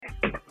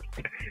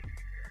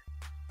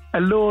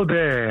Hello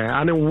there,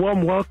 and a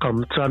warm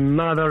welcome to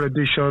another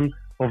edition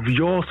of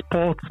your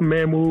Sports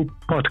Memo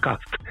podcast.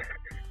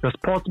 The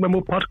Sports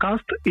Memo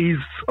podcast is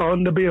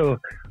on the bill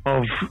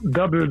of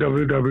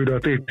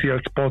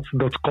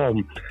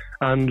www.atlsports.com.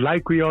 And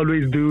like we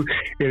always do,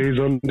 it is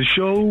on the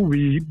show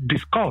we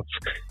discuss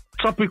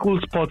topical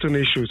sporting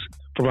issues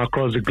from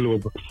across the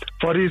globe.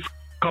 For this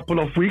couple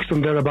of weeks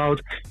and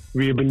thereabout,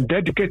 we have been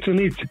dedicating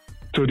it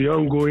to the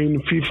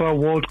ongoing FIFA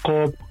World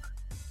Cup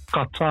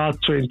Qatar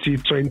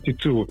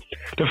 2022.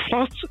 The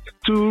first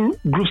two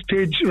group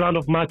stage round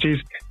of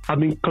matches have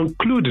been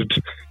concluded,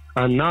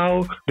 and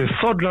now the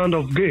third round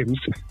of games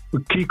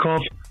will kick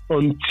off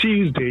on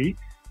Tuesday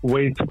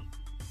with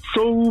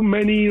so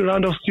many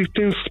round of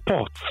 16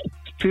 spots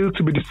still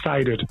to be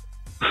decided.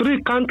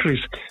 3 countries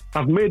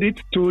have made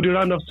it to the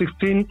round of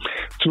 16.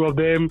 2 of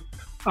them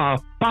are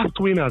past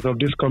winners of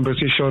this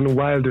competition,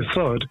 while the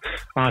third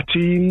are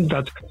teams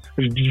that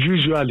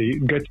usually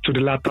get to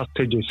the latter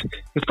stages.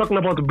 It's talking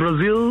about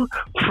Brazil,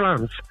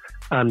 France,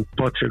 and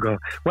Portugal.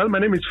 Well, my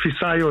name is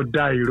Fisayo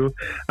Dairo,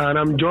 and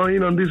I'm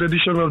joined on this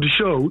edition of the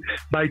show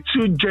by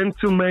 2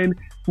 gentlemen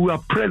who are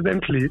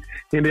presently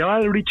in the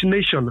oil-rich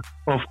nation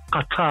of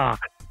Qatar.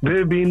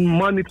 They've been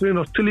monitoring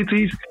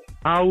hostilities,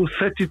 how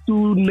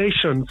 32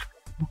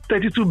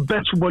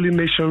 best footballing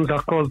nations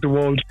across the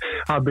world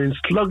have been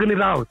slugging it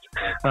out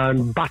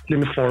and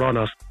battling for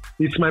honors.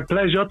 It's my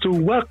pleasure to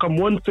welcome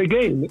once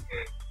again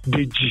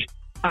Deji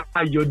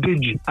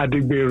Ayodeji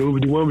Adegbero,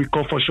 the one we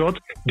call for short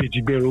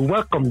Deji Bero.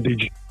 Welcome,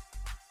 Deji.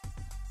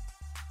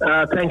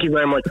 Thank you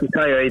very much,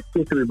 Fisayo. It's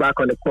good to be back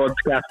on the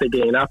podcast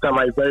again after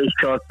my very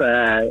short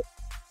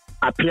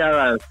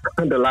appearance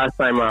the last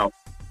time out.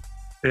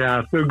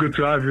 Yeah, so good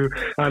to have you.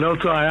 And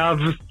also, I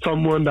have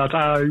someone that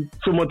I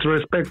so much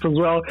respect as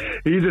well.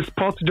 He's a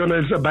sports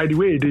journalist, by the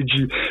way.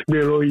 Deji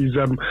Bero is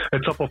a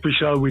top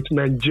official with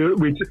La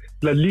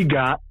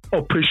Liga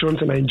operations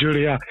in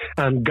Nigeria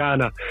and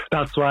Ghana.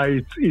 That's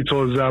why it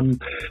was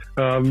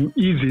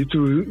easy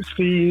to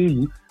see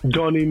him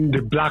donning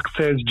the Black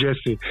Stars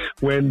jersey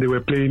when they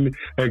were playing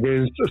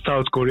against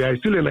South Korea. He's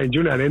still a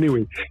Nigerian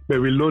anyway,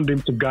 but we loaned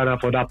him to Ghana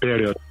for that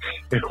period.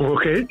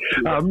 Okay.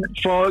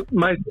 For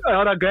my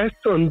other guest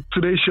on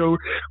today's show,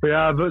 we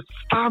have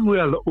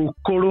Samuel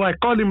Okoro. I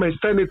call him a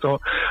senator.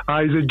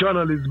 He's a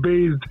journalist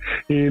based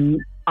in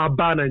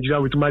Aba,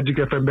 Nigeria with Magic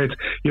FM, but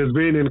he has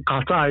been in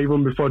Qatar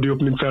even before the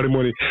opening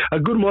ceremony.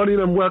 Good morning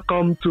and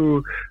welcome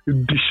to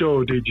the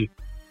show, Deji.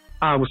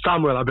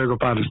 Samuel, I beg your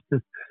pardon.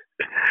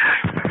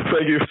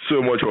 Thank you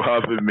so much for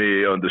having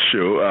me on the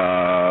show,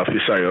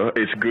 Fisayo.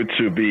 It's good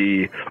to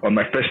be on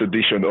my first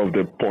edition of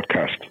the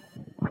podcast.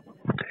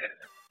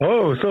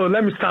 Oh, so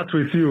let me start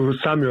with you,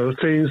 Samuel.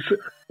 Since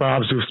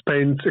perhaps you've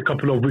spent a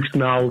couple of weeks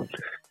now,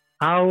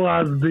 how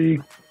has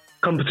the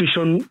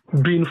competition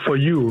been for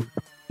you?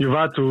 You've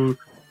had to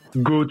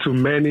go to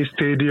many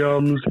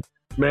stadiums,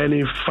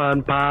 many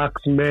fan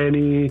parks,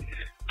 many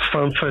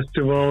fan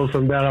festivals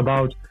and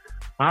thereabouts.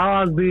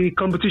 How has the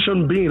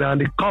competition been and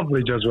the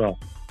coverage as well?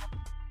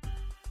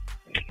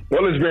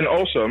 Well, it's been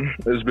awesome.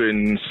 It's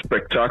been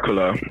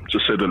spectacular, to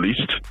say the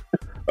least.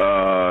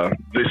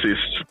 This is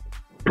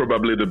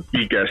probably the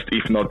biggest,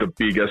 if not the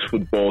biggest,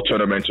 football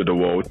tournament in the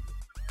world.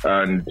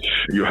 And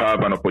you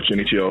have an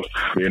opportunity of,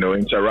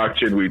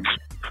 interacting with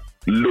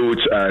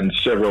loads and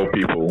several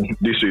people.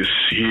 This is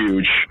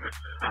huge.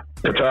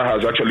 Qatar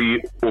has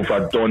actually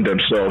overdone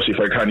themselves, if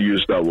I can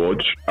use that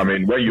word. I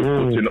mean, when you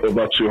put in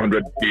over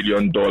 $200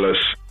 billion,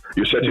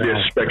 you certainly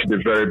expect the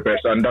very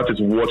best, and that is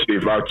what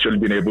they've actually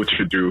been able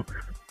to do.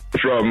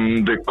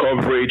 From the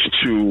coverage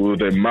to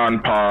the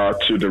manpower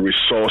to the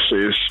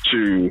resources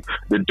to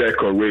the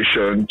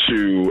decoration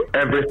to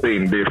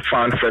everything, the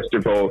fan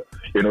festival,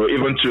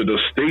 even to the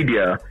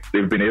stadia,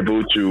 they've been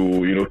able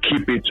to,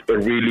 keep it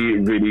really,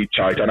 really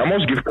tight. And I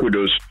must give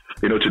kudos,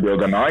 to the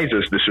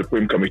organizers, the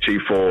Supreme Committee,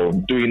 for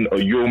doing a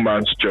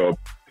yeoman's job.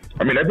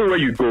 I mean, everywhere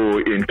you go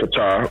in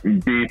Qatar,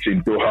 be it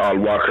in Doha, Al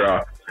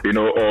Wakra,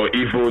 or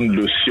even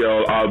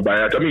Lusail, Al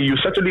Bayat, I mean, you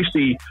certainly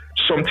see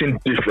something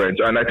different.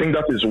 And I think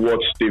that is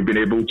what they've been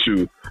able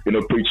to,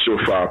 preach so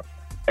far,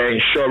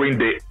 ensuring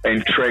they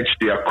entrench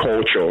their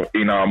culture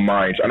in our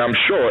minds. And I'm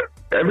sure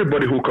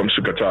everybody who comes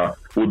to Qatar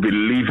will be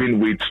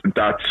living with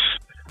that,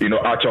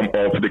 atom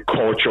of the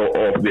culture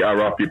of the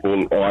Arab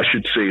people, or I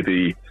should say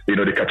the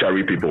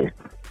Qatari people.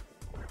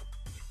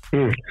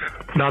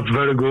 That's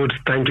very good.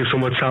 Thank you so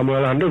much,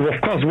 Samuel. And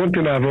of course, one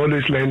thing I've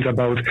always learned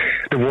about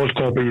the World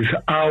Cup is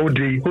how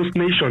the host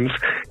nations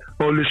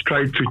always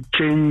try to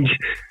change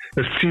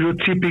the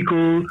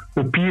stereotypical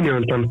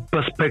opinions and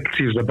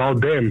perspectives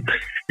about them.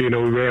 We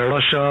were in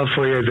Russia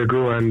 4 years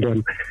ago,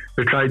 and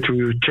they tried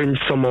to change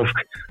some of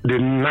the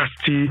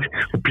nasty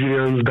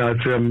opinions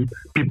that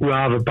people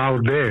have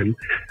about them.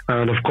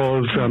 And of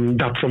course,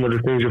 that's some of the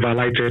things you've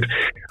highlighted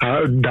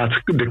that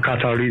the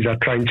Qataris are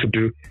trying to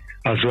do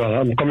as well.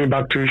 I'm coming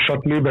back to you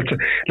shortly, but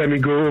let me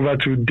go over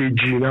to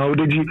Deji now.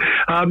 Deji,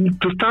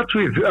 to start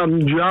with,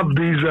 you have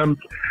this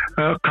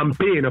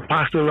campaign, a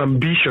personal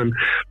ambition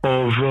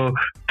of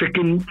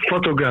taking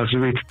photographs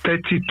with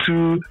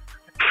 32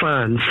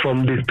 fans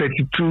from the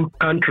 32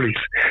 countries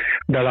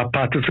that are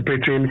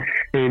participating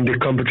in the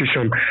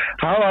competition.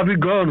 How have you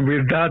gone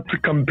with that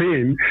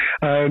campaign?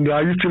 And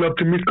are you still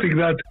optimistic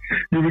that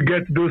you will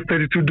get those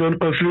 32 done,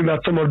 considering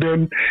that some of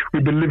them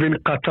will be leaving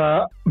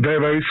Qatar very,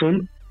 very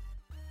soon?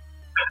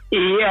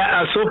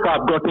 Yeah, so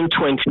far I've gotten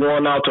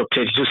 21 out of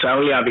 32, so I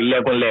only have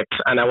 11 left,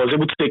 and I was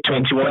able to take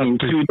 21 in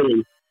 2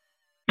 days.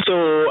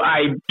 So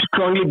I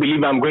strongly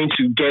believe I'm going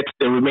to get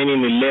the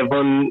remaining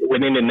 11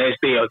 within the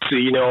next day or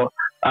two.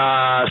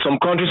 Some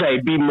countries are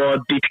a bit more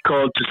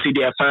difficult to see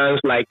their fans,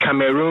 like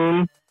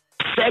Cameroon,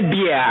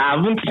 Serbia. I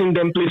haven't seen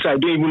them play, so I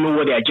don't even know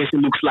what their jersey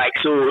looks like.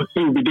 So it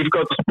will be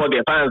difficult to support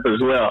their fans as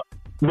well.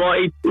 But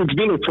it's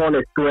been a fun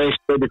experience.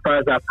 The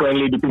fans are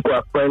friendly, the people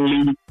are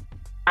friendly.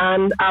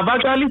 And I've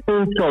actually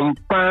seen some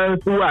fans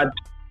who had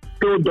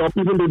showed up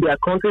even though their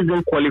countries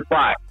didn't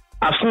qualify.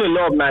 I've seen a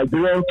lot of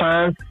Nigerian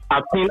fans.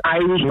 I've seen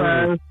Irish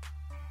fans.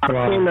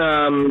 I've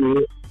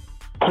seen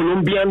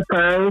Colombian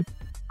fans.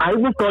 I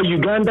even saw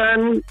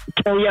Ugandan,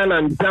 Kenyan,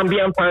 and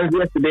Zambian fans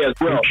yesterday as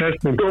well.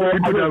 Interesting. So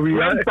people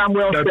that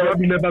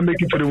probably never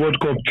make it to the World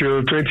Cup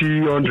till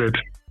 2000.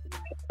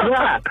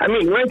 Yeah, I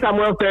mean, when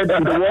Samuel said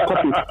that the World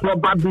Cup is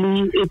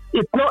probably,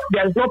 it's not,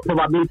 there's no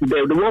probability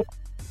there. The World Cup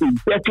is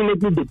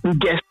definitely the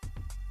biggest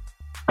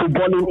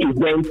footballing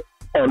event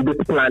on this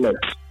planet.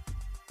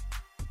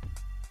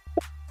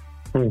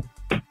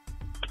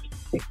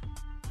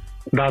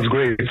 That's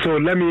great. So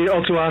let me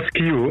also ask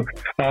you,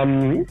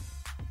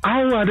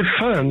 how are the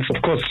fans?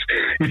 Of course,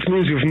 it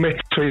means you've met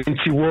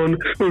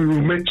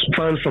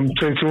fans from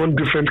 21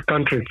 different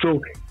countries.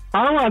 So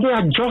how are they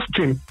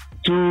adjusting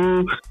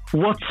to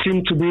what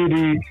seem to be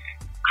the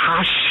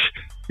harsh,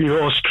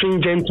 or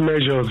stringent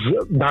measures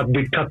that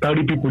the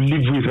Qatari people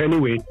live with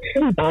anyway?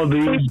 All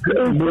these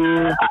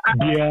no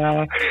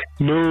beer,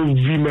 no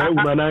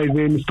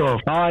humanizing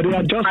stuff. How are they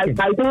adjusting?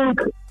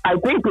 I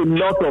think a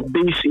lot of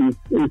this is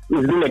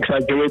being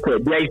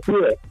exaggerated. There is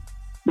beer.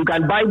 You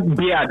can buy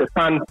beer at the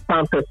fan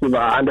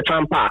festival and the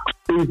fan park.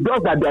 It's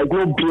just that there is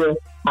no beer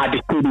at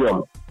the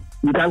stadium.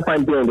 You can't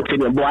find beer in the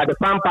stadium. But at the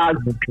fan park,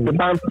 the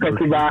fan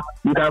festival,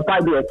 you can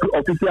find the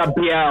official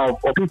beer of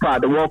FIFA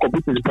at the World Cup,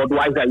 which is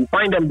Budweiser. You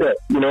find them there,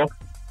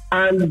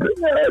 And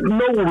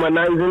no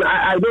womanizing.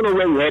 I don't know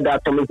where you heard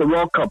that from. It's the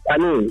World Cup. I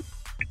mean,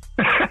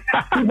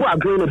 people are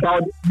going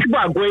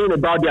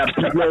about their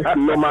business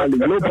normally.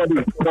 Nobody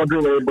is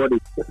bothering anybody.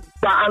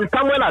 And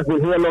Samuel has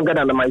been here longer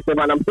than myself,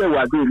 and I'm saying we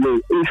agree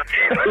with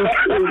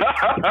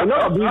a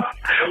lot of this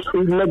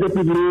is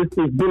negative news.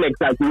 It's been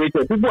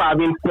exaggerated. People are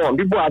having fun.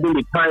 People are having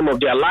the time of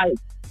their life.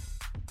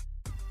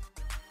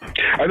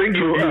 I think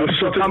you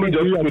certainly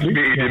just put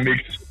me in the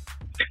mix.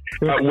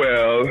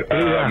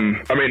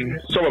 I mean,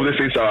 some of these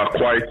things are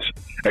quite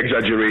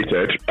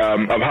exaggerated.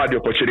 I've had the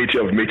opportunity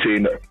of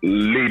meeting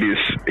ladies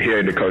here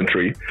in the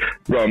country,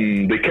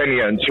 from the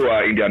Kenyans who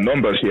are in their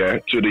numbers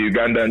here to the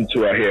Ugandans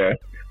who are here.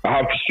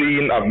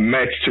 I've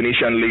met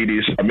Tunisian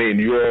ladies. I mean,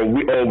 we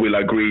all will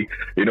agree,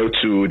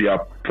 to their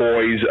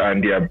poise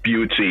and their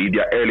beauty,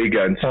 their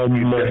elegance.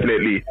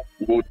 Definitely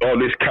would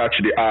always catch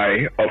the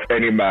eye of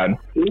any man.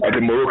 The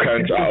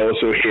Moroccans are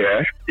also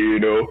here,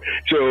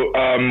 So,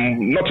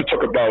 not to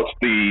talk about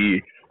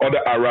the other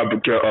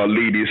Arab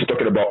ladies,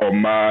 talking about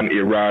Oman,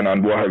 Iran,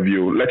 and what have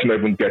you. Let's not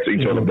even get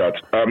into all of that.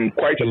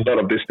 Quite a lot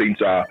of these things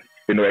are,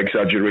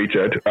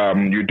 exaggerated.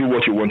 You do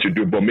what you want to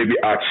do, but maybe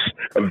at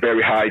a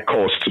very high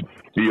cost.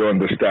 Do you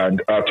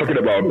understand? Talking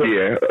about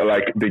beer,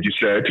 like Deji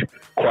said,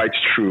 quite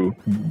true.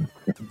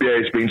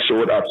 Beer is being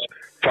sold at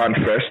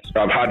FanFest.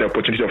 I've had the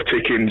opportunity of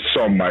taking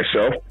some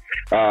myself.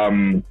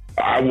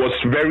 I was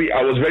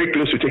very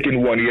close to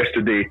taking one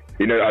yesterday,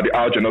 at the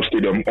Al Janoub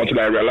Stadium, until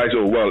I realized,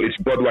 it's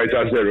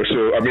Budweiser Zero.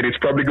 So, I mean, it's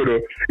probably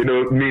going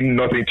to, mean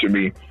nothing to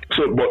me.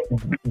 So, but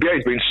beer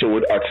is being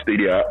sold at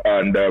Stadia,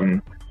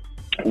 and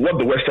what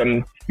the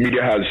Western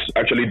media has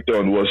actually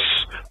done was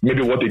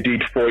maybe what they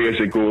did 4 years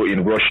ago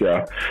in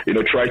Russia,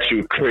 try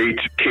to create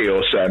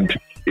chaos and,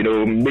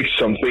 make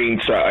some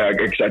things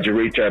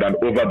exaggerated and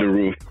over the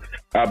roof.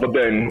 But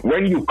then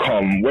when you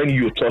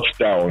touch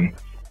down,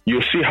 you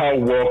see how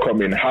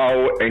welcoming,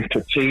 how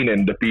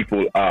entertaining the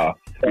people are.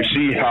 You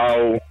see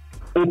how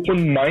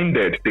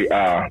open-minded they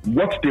are.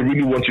 What they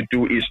really want to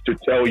do is to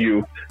tell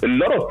you a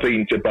lot of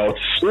things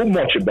so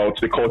much about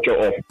the culture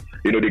of,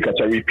 the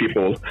Qatari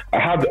people. I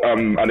had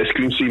an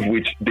exclusive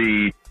with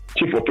the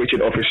Chief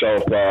Operating Officer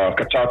of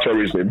Qatar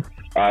Tourism,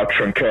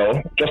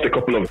 Tranquil, just a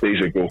couple of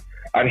days ago.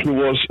 And he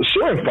was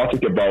so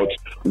emphatic about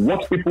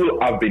what people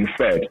have been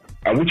fed,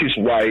 and which is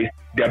why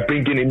they're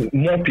bringing in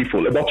more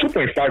people. About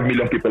 2.5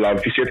 million people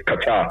have visited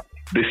Qatar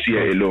this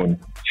year alone.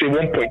 Say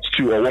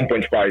 1.2 or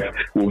 1.5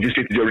 will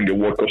visit during the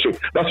World Cup. So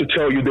that's to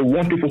tell you they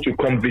want people to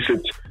come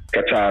visit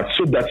Qatar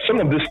so that some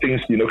of these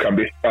things, can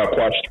be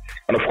quashed.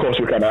 And of course,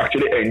 we can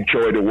actually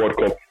enjoy the World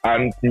Cup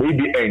and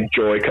maybe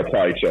enjoy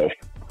Qatar itself.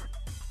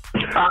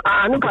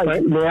 And if I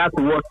may ask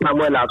what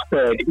Samuel has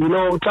said,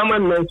 Samuel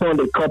mentioned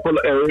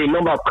a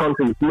number of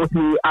countries,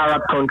 mostly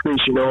Arab countries,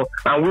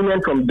 and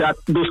women from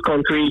those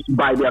countries,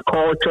 by their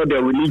culture,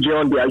 their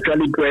religion, they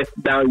actually dress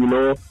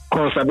down,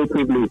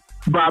 conservatively.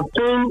 But I've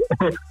seen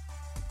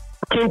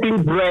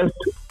camping breast,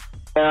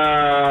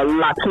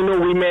 Latino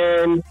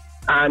women,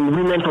 and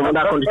women from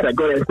other countries that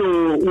go there.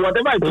 So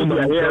whatever I think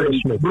you're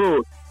hearing,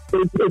 bro,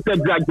 it's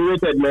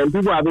exaggerated, man.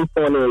 People are having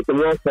fun. It's a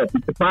World Cup.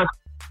 It's a past.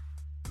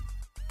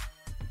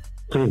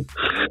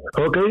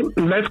 Okay,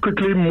 let's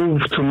quickly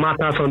move to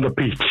matters on the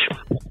pitch.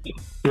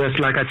 Yes,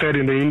 like I said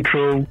in the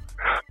intro,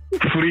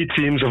 3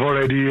 teams have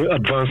already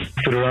advanced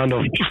to the round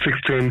of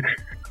 16,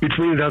 which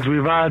means that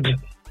we've had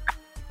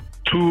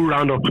 2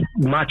 round of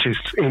matches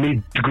in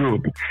each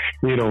group.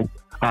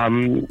 Let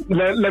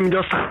me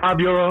just have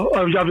your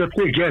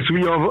take. Yes,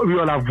 we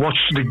all have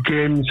watched the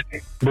games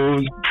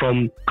both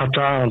from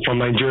Qatar and from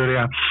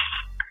Nigeria.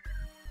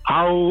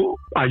 How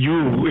are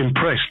you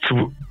impressed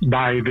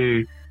by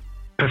the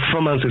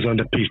performances on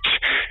the pitch?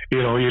 A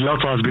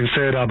lot has been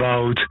said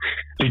about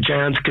the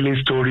Giants killing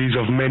stories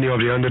of many of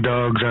the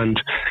underdogs, and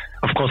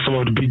of course some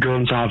of the big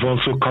guns have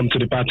also come to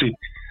the party.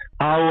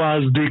 How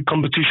has the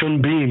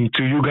competition been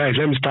to you guys?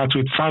 Let me start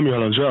with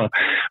Samuel as well.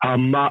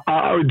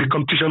 The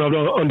competition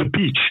on the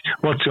pitch,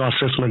 what's your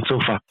assessment so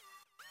far?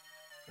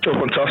 Oh,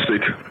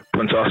 fantastic,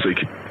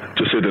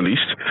 to say the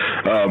least.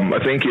 I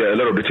think a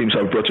lot of the teams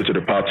have brought it to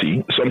the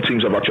party. Some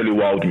teams have actually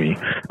wowed me,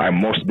 I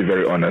must be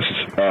very honest.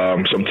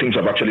 Some teams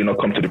have actually not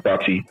come to the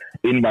party,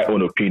 in my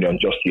own opinion,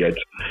 just yet.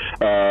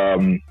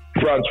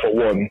 France, for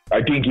one,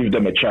 I didn't give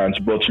them a chance,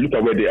 but look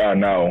at where they are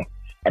now.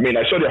 I mean,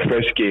 I saw their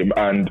first game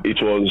and it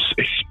was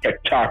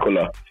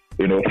spectacular,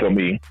 for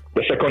me.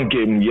 The second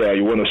game,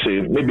 you want to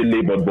say maybe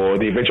labored, but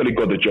they eventually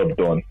got the job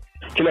done.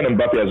 Kylian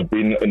Mbappe has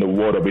been in a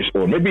world of his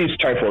own. Maybe it's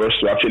time for us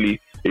to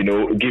actually,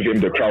 give him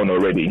the crown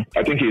already.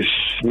 I think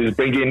he's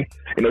bringing,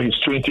 his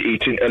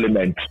 2018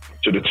 element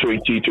to the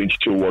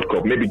 2022 World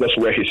Cup. Maybe that's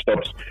where he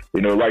stopped,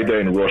 right there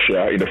in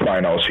Russia in the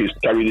finals. He's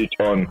carried it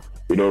on,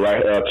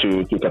 right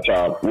to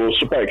Qatar. We're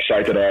super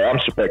excited. I'm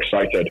super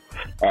excited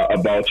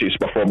about his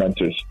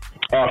performances.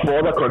 For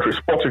other countries,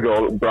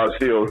 Portugal,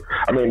 Brazil,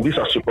 I mean, these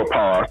are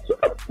superpowers.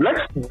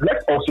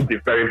 Let's also be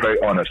very, very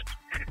honest.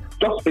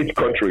 Just 8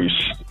 countries,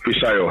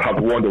 Fisayo,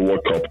 have won the World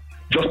Cup.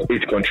 Just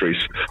 8 countries.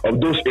 Of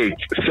those 8,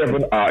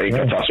 7 are in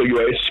Qatar. So you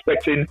are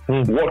expecting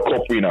World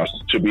Cup winners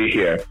to be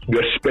here.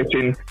 You're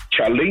expecting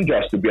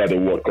challengers to be at the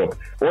World Cup.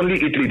 Only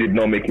Italy did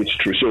not make it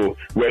through. So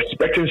we're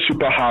expecting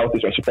super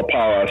houses and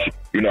superpowers,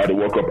 at the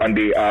World Cup, and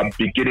they are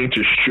beginning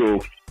to show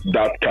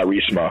that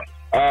charisma.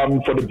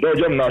 For the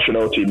Belgium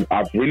national team,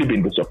 I've really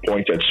been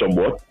disappointed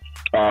somewhat.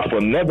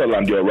 For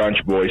Netherlands, the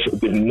Orange Boys,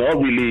 they've not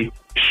really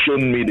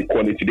shown me the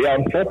quality. They are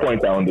on 4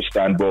 points, I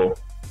understand, but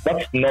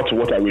that's not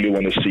what I really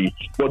want to see.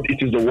 But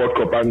it is the World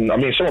Cup, and I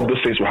mean, some of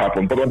those things will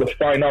happen. But on the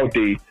final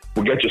day,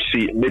 we'll get to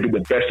see maybe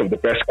the best of the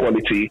best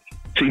quality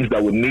teams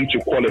that will need to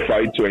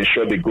qualify to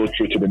ensure they go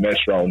through to the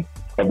next round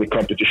of the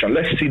competition.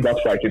 Let's see that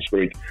fighting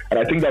spirit. And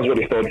I think that's what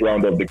the third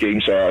round of the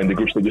games in the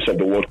group stages of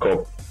the World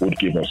Cup would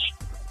give us.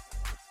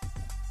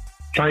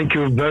 Thank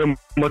you very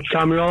much,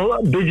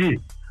 Samuel. Biggie,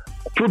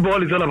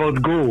 football is all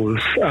about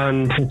goals,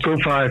 and so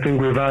far I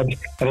think we've had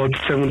about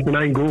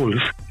 79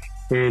 goals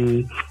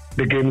in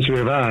the games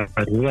we've had.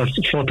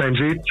 That's 4 times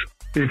 8,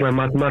 if my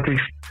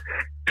mathematics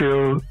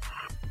still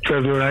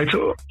serves me right.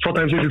 So 4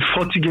 times 8 is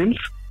 40 games.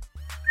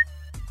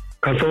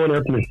 Can someone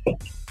help me?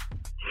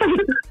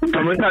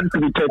 I'm going to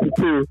be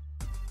 32.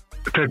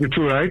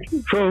 32, right?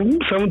 So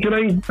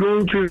 79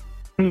 goals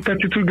in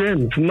 32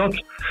 games.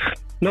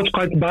 Not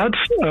quite bad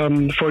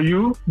for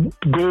you.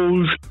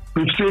 Goals,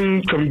 we've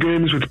seen some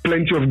games with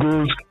plenty of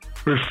goals.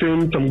 We've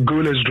seen some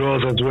goalless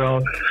draws as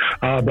well.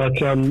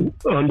 But on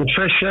the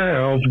fair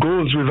share of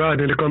goals we've had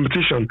in the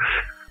competition,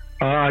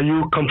 are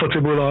you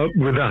comfortable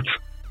with that?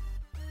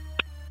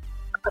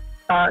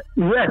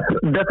 Yes,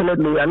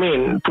 definitely. I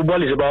mean,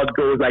 football is about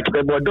goals,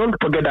 but don't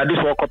forget that this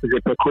World Cup is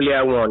a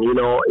peculiar one.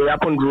 It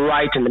happened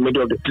right in the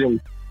middle of the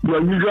season. Your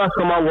usual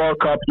summer World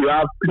Cup, you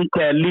have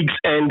leagues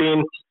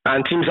ending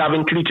and teams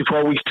having 3 to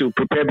 4 weeks to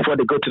prepare before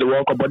they go to the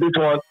World Cup. But this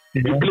one,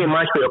 you play a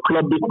match for your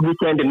club this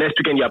weekend, the next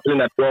weekend you are playing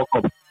at the World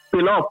Cup. So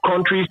a lot of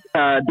countries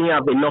didn't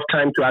have enough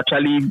time to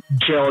actually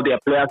gel their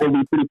players,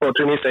 maybe 3-4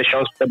 training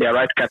sessions before they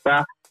arrived at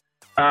Qatar.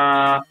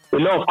 A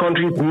lot of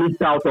countries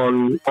missed out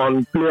on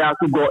players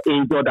who got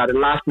injured at the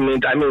last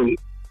minute. I mean,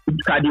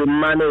 Sadio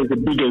Mane is a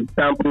big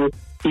example.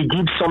 He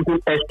gives something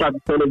extra to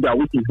Senegal,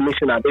 which is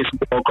missing at this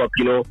World Cup.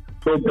 No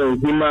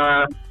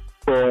Benzema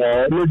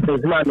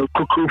and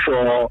Cuckoo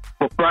for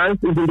France,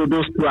 even though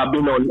those two have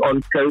been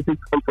on terrific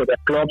form for their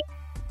clubs.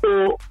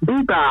 So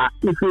these are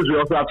issues we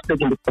also have to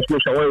take into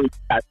consideration when we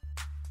start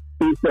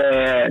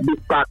this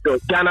factor.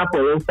 Ghana,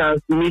 for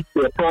instance, needs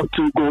a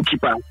 4-2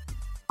 goalkeeper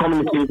coming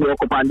into the World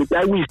Cup, and the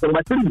guy who is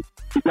number 3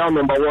 is now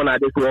number 1 at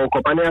this World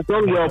Cup, and he has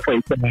done well for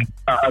himself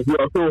as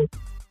well. So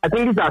I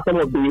think these are some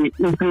of the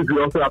issues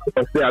we also have to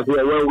consider as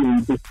well when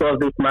we discuss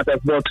these matters.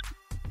 But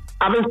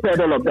having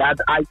said all of that,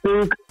 I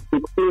think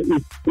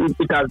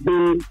it has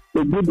been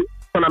a good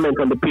tournament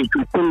on the pitch.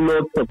 We've seen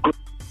lots of good.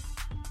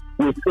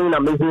 We've seen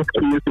amazing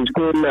skills.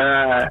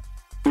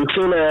 We've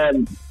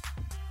seen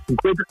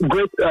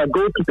great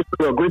goalkeeping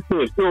or great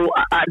play. So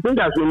I think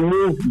as we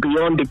move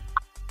beyond the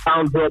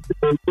boundaries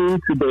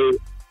into the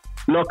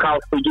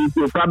knockout stages,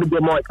 we'll probably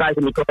get more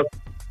exciting because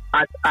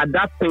at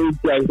that stage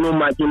there is no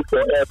margin for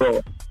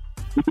error.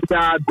 You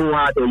either go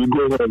hard or you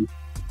go home.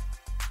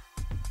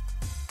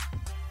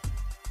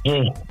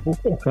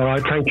 All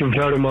right, thank you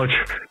very much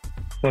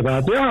for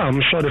that. Yeah,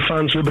 I'm sure the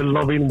fans will be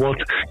loving what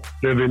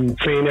they've been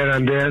saying here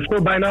and there.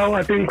 So by now,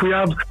 I think we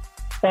have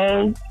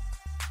all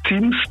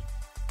teams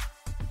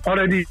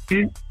already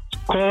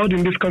scored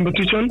in this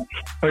competition.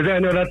 Or is there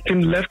any other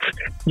team left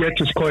yet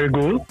to score a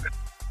goal?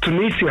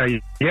 Tunisia,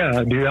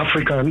 yeah, the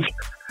Africans,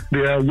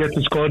 they are yet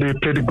to score. They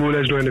played the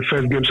goalless during the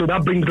first game. So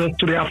that brings us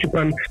to the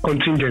African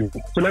contingent.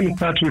 So let me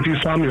start with you,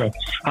 Samuel.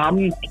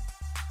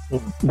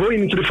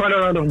 Going into the final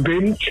round of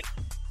games,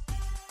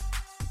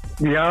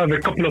 we have a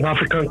couple of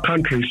African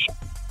countries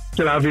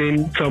still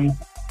having some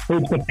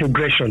hopes of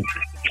progression.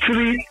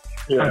 3,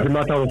 as a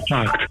matter of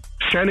fact.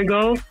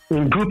 Senegal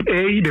in Group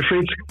A, they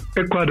face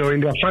Ecuador in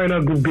their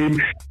final group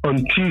game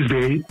on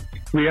Tuesday.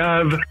 We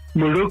have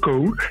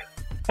Morocco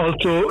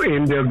also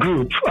in their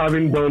group,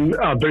 having done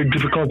a very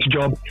difficult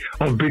job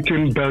of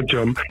beating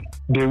Belgium.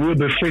 They will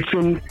be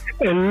facing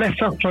a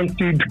lesser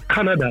fancied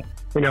Canada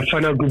in their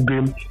final group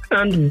game.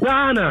 And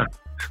Ghana,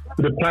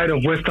 the pride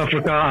of West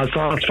Africa as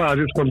far as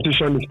this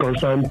competition is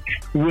concerned,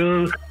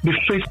 will be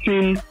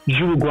facing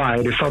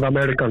Uruguay, the South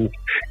Americans,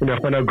 in their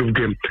final group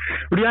game.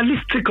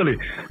 Realistically,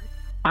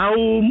 how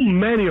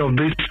many of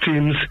these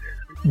teams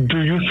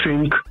do you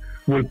think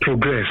will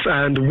progress?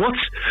 And what,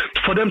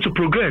 for them to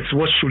progress,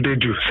 what should they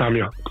do,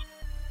 Samuel?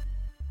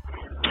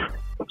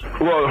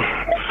 Well,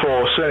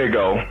 for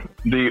Senegal,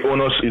 the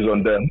onus is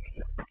on them.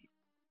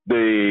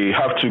 They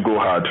have to go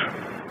hard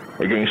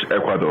against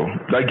Ecuador.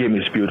 That game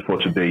is built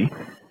for today,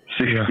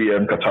 6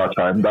 p.m. Qatar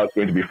time. That's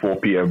going to be 4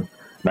 p.m.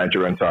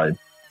 Nigerian time.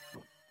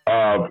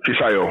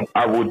 Fisayo,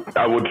 I would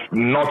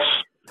not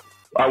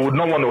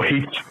want to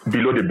hit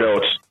below the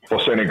belt for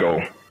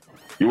Senegal.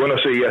 You want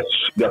to say yes,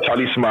 their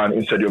talisman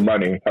in Sadio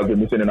Mane has been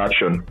missing in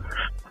action.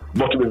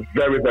 But to be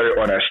very, very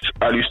honest,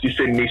 Ali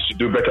Cisse needs to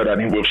do better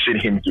than we've seen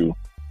him do.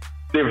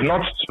 They've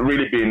not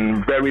really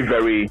been very,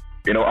 very,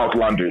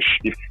 outlandish,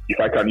 if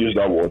I can use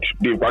that word.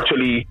 They've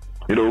actually,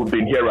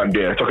 been here and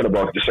there, talking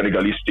about the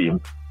Senegalese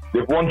team.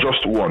 They've won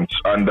just once,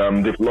 and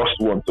they've lost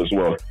once as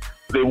well.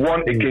 They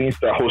won against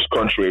the host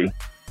country,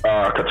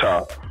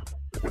 Qatar,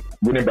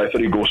 winning by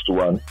 3 goals to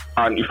 1.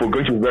 And if we're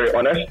going to be very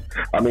honest,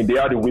 they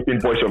are the whipping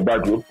boys of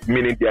that group,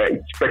 meaning they are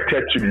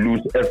expected to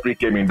lose every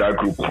game in that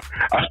group.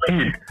 I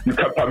mean, you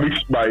can permit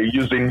by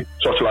using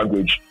such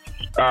language.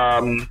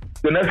 The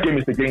next game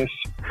is against,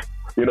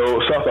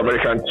 South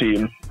American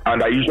team,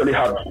 and I usually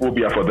have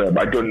phobia for them.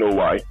 I don't know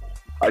why.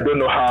 I don't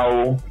know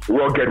how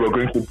rugged we're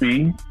going to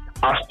be,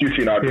 astute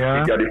in our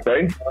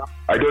defense.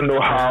 I don't know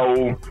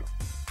how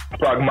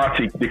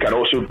pragmatic they can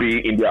also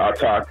be in their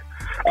attack.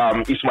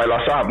 Ismail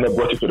Assar have not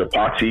brought it to the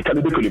party.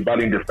 Kalidou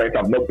Koulibaly in defense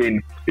have not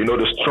been,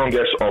 the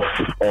strongest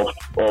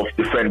of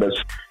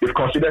defenders. They've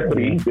considered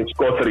 3, they've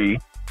scored 3.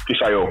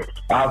 Fisayo,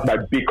 I have my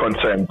big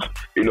concern,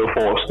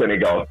 for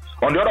Senegal.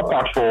 On the other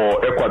part,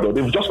 for Ecuador,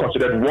 they've just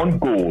considered one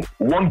goal,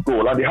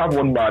 and they have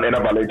one man, Enner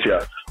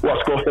Valencia, who has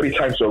scored 30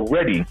 times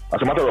already.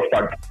 As a matter of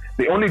fact,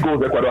 the only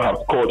goals Ecuador have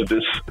scored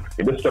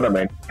in this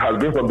tournament has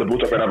been from the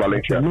boot of Enner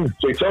Valencia.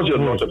 So it tells you a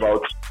lot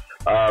about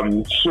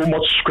so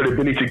much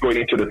credibility going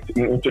into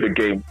the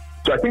game.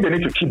 So I think they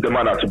need to keep the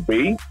man at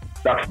bay.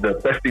 That's the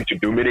best thing to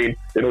do. Meaning,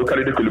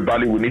 Kalidou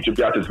Koulibaly will need to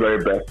be at his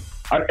very best.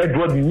 And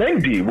Edward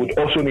Mendy would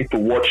also need to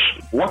watch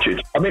it.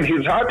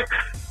 He's had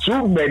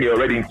too many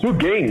already in 2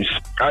 games,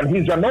 and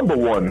he's a number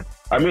 1.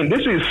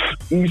 This is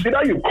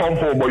either you come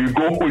home or you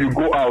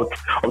go out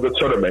of the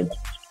tournament.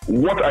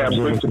 What I am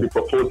going to be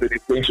proposing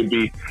is going to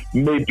be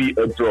maybe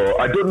a draw.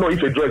 I don't know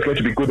if a draw is going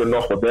to be good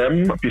enough for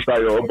them,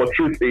 Fisayo, but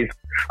truth is,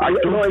 I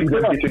don't think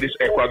they're beating this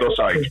Ecuador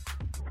side.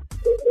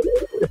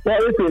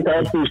 Sorry to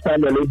interrupt you,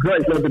 Samuel. A draw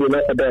is going to be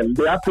enough for them.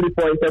 They have 3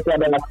 points,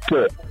 Ecuador has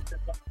 4.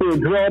 So a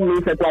draw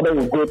means Ecuador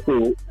will go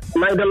to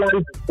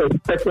Netherlands,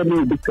 especially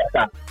with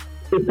Qatar.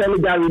 So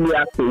Senegal really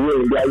has to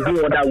win. There is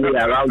no other way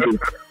around it.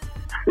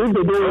 If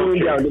they don't win,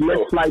 they are on the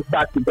next flight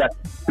back to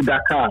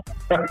Dakar.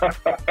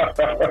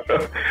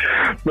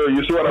 No,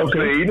 you see what I'm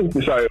saying?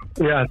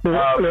 Yeah, so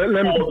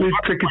let me please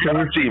take it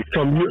away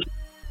from you.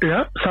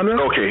 Yeah,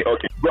 Samuel? Okay.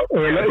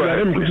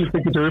 Let me just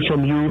take it away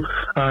from you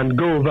and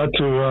go over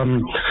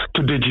to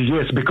Deji.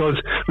 Yes, because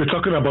we're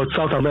talking about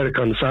South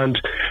Americans, and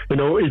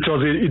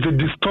it's a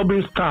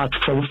disturbing start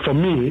for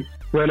me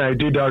when I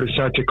did our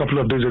research a couple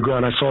of days ago,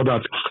 and I saw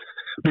that.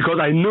 Because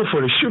I know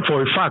for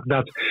a fact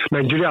that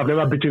Nigeria have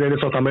never beaten any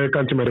South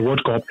American team at the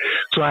World Cup.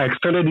 So I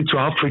extended it to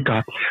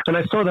Africa. And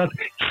I saw that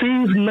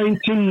since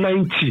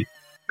 1990,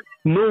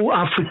 no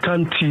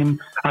African team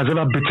has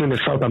ever beaten a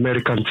South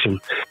American team.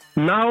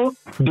 Now,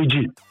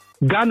 DG,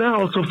 Ghana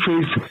also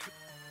faced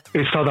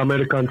a South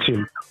American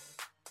team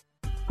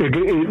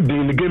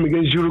in the game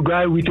against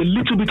Uruguay with a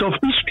little bit of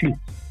history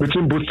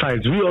between both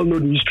sides. We all know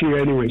the history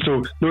anyway,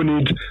 so no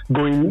need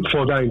going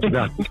further into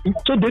that.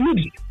 So they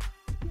need,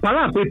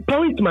 perhaps a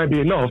point might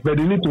be enough, but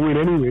they need to win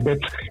anyway. But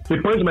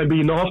the point might be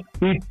enough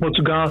if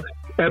Portugal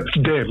helps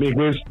them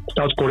against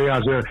South Korea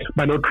as well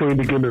by not throwing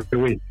the game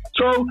away.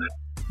 So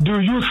do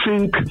you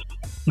think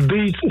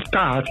these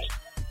starts,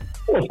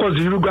 of course,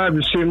 the Uruguay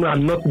we've seen are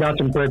not that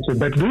impressive,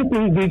 but do you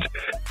think this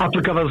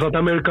Africa versus South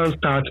American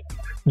start,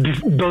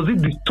 does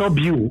it disturb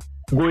you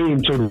going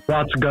into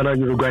that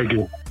Ghana-Uruguay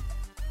game?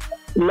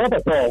 Not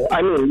at all.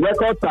 I mean,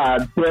 records are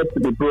there to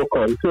be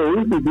broken. So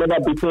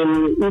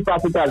if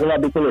Africa has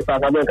never beaten a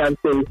South American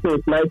team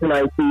since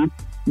 1990,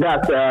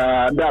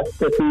 that's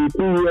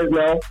 32 years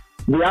now.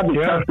 We have the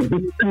chance to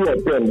beat 2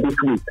 of them this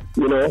week,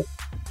 you know.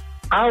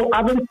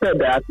 Having said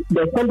that,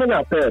 there's something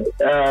I've said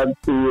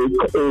to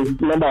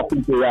a number of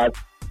people that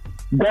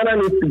Ghana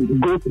needs to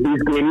go to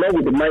this game not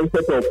with the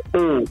mindset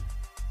of,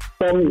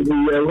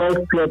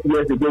 around 12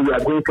 years ago we are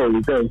going for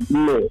revenge.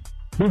 No.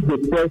 This is the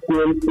first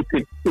game.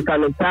 It's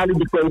an entirely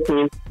different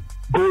thing.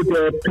 Go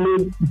there,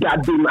 play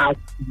that game as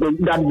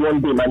that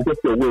one game and get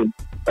your win.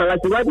 And like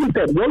you rightly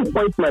said, 1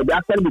 point might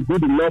actually be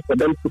good enough for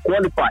them to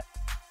qualify.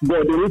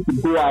 But they need to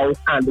go out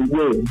and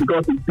win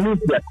because it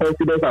builds their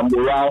confidence and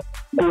morale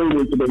going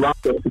into the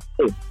round of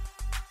 16.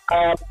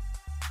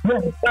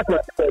 Yes, that's what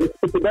I said.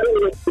 It's a very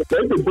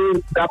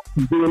good that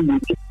game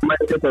with the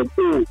mindset of,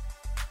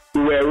 we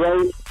were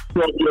wrong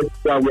 12 years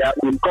ago,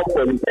 we've come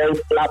from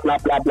the blah, blah,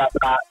 blah, blah,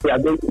 blah. We are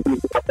going to do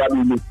what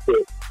we say.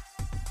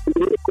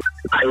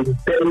 I'm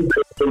very, very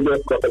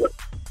dangerous government.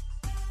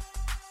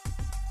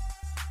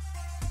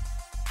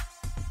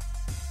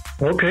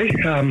 Okay,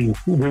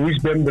 we wish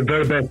them the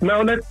very best.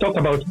 Now let's talk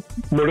about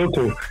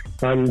Morocco,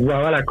 and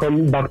while I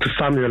come back to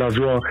Samuel as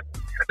well.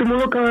 The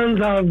Moroccans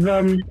have,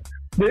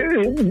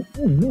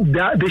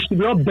 they should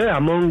be up there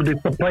among the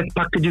surprise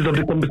packages of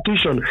the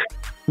competition.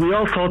 We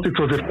all thought it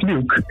was a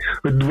fluke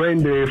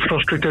when they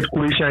frustrated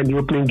Croatia in the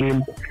opening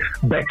game,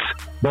 but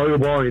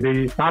boy,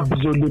 they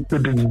absolutely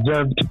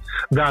deserved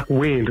that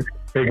win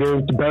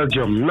against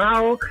Belgium.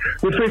 Now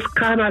they face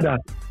Canada,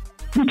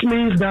 which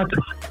means that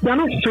they're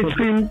not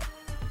facing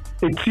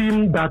a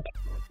team that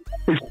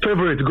is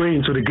favorite going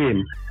into the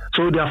game.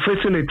 So they are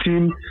facing a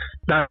team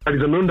that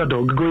is an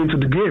underdog going into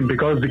the game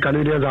because the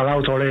Canadians are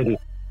out already.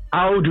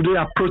 How do they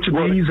approach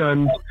these,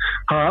 and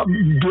I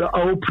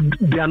hope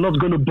they are not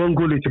going to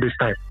bungle it this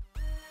time?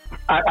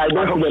 I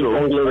don't think they're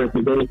bungling it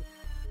today.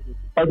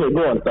 Okay,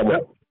 go on,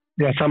 Samuel.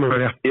 Yeah,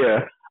 Samuel, yeah.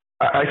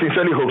 I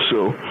sincerely hope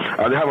so.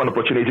 They have an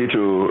opportunity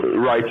to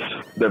write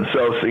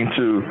themselves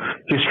into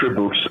history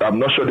books. I'm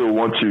not sure they will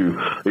want to,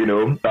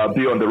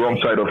 be on the wrong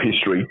side of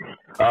history.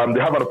 They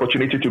have an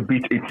opportunity to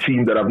beat a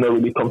team that have not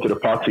really come to the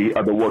party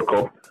at the World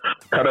Cup.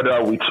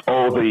 Canada, with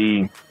all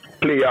the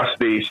players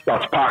they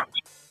start packed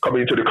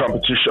coming into the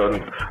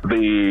competition,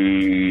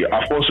 the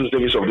Alphonso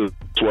Davies of the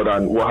world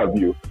and what have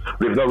you,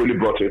 they've not really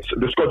brought it.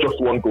 They scored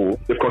just 1 goal.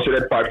 They've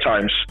conceded 5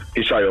 times,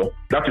 Ishael.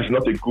 That is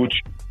not a good,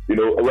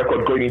 a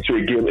record going into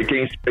a game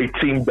against a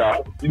team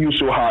that knew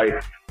so high,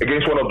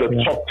 against one of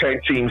the top 10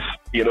 teams,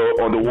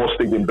 on the world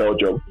stage in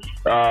Belgium.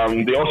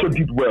 They also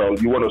did well,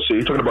 you want to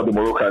say, talking about the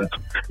Moroccans,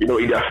 in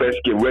their first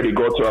game where they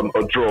got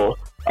a draw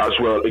as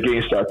well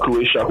against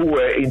Croatia, who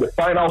were in the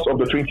finals of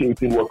the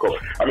 2018 World Cup.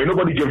 I mean,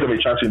 nobody gave them a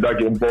chance in that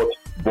game, but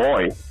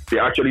boy, they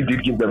actually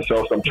did give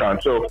themselves some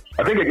chance. So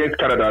I think against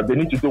Canada, they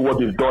need to do what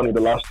they've done in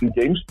the last 2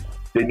 games.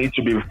 They need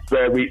to be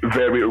very,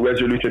 very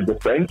resolute in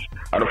defense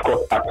and, of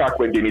course, attack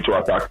when they need to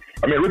attack.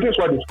 I mean, reasons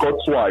why they scored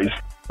twice,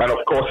 and, of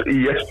course,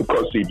 yet to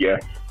concede, yeah.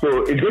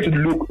 So it's going to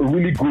look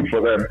really good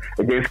for them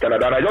against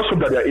Canada. And I just hope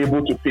that they're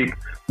able to pick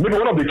maybe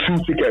one of the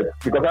 2 tickets,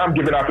 because I'm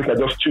giving Africa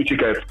just 2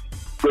 tickets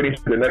going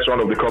into the next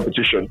round of the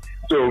competition.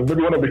 So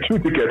maybe one of the 2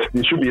 tickets,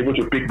 they should be able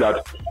to pick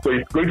that. So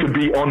it's going to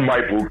be on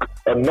my book,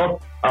 and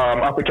not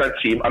African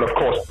team, and, of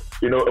course,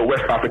 a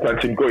West African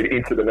team going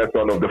into the next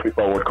round of the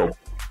FIFA World Cup.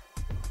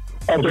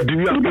 Okay, do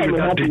you agree with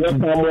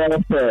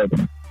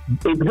that?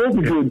 It's going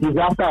to be a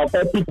disaster of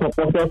epic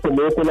proportion for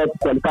Morocco to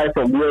qualify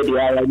from where they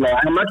are right now.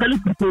 I'm actually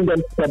putting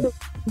them to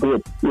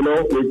good,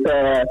 with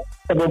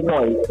 7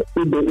 points if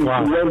they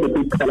win the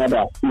beat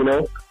Canada,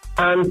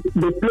 And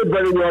they played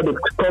very well, they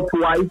scored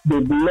twice,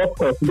 they've not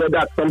considered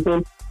that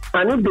something.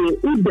 And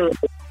if they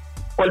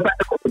qualify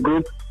for the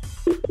group,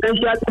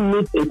 essentially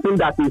meet a team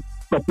that is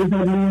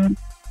supposedly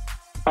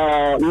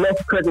less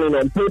threatening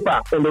on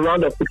paper in the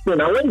round of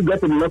 16. And when you get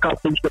to the knockout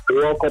stage of the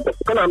World Cup,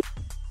 it's going to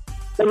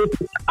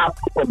anything up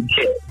from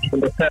there in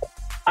the sense.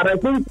 And I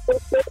think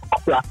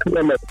the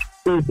element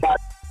is that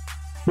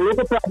the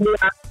local probably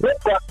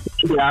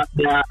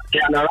they are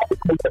analyzing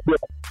the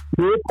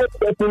local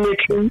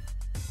definitely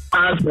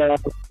has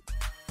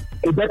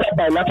a better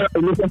bilateral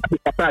relationship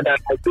with Qatar than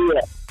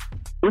Nigeria,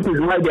 which is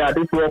why they are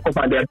this World Cup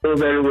and they are doing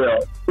very well,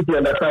 if you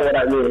understand what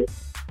I mean.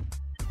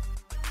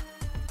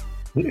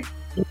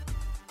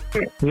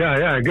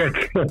 Yeah, I get.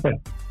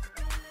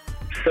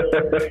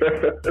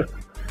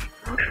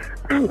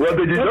 Well,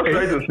 they did not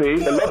try to say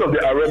a lot of the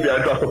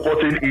Arabians are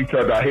supporting each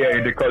other here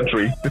in the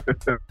country.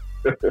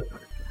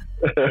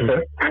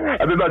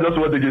 I think that's just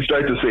what they just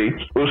tried to say.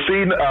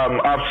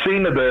 I've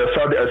seen the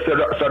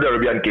Saudi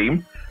Arabian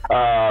game.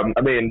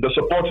 The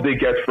support they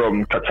get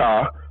from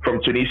Qatar,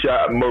 from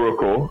Tunisia,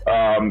 Morocco,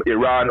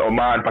 Iran,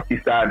 Oman,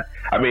 Pakistan.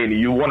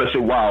 You want to say,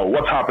 wow,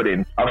 what's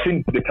happening? I've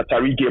seen the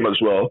Qatari game as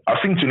well. I've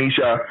seen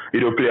Tunisia,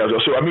 play as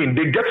well. So,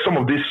 they get some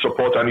of this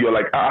support and you're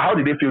like, how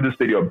did they fill the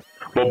stadium?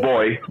 But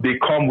boy, they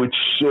come with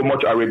so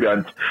much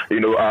Arabians,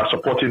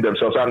 supporting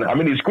themselves.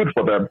 And it's good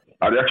for them.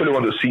 And they actually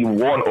want to see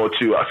one or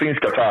two. I think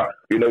Qatar,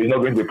 is not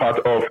going to be part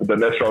of the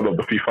next round of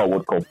the FIFA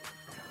World Cup.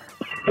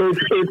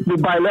 It's the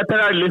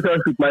bilateral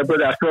relationship, my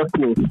brother, trust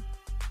me.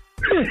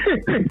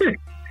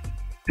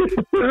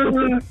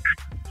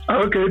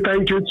 Okay,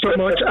 thank you so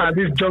much at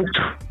this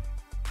juncture.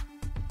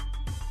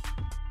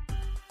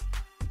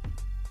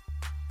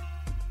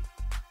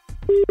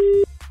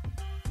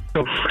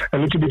 A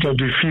little bit of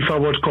the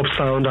FIFA World Cup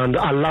sound and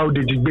allow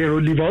the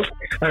Digbero leave us.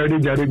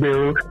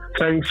 Digbero,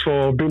 thanks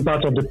for being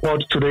part of the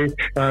pod today.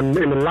 And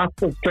in the last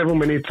 7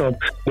 minutes of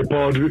the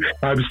pod,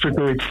 I'll be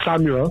speaking with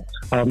Samuel.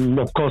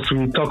 Of course,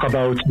 we talk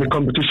about the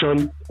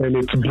competition and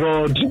its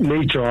broad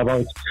nature,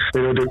 about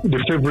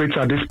the favorites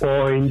at this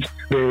point,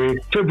 the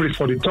favorites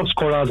for the top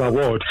scorers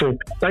award. So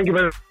thank you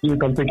very much. You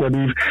can take your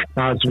leave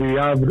as we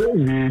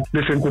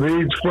listen to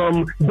this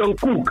from Don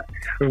Cook,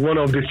 one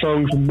of the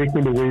songs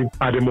making the wave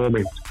at the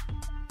moment.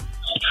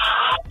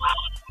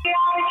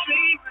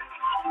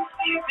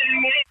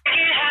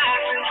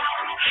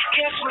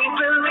 Guess we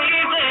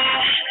believe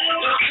it.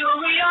 Look who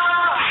we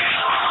are.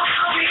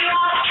 We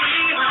are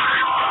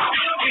dreamers.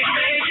 We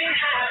made it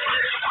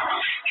happen.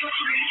 Cause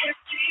we can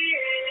see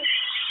it.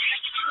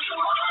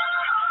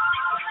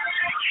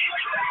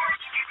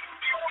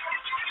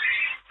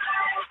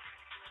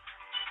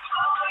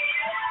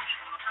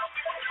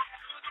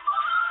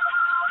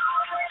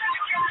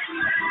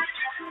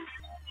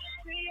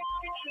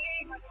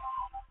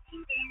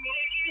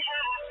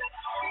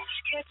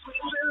 Guess we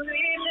believe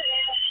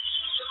it.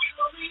 Look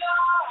who we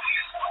are.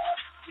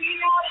 We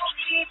are the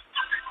dream. We made it happen. Cause we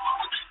can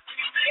see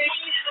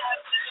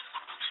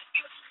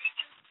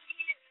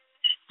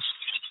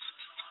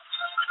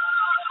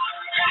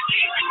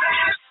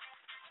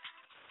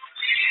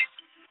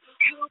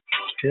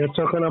it. You're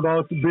talking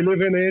about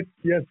believing it.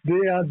 Yes, they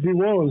are the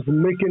ones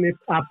making it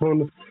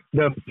happen.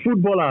 The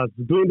footballers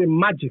doing the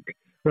magic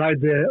right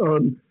there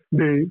on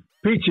the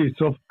pitches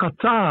of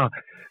Qatar.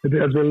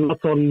 There's been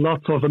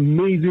lots of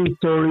amazing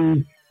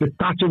stories. The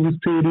touchable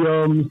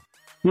stadiums.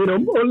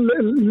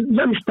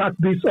 Let me start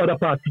this other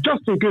part.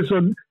 Just in case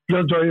you're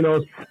just joining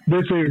us,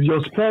 this is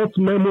your Sports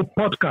Memo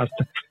podcast,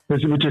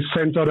 which is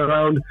centered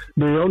around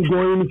the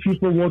ongoing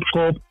FIFA World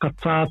Cup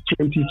Qatar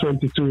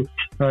 2022.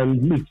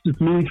 And it's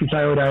me,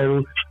 Fisayo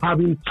Dairo,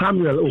 having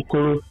Samuel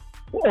Okoro,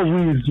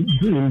 who is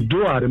in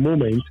Doha at the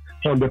moment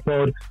on the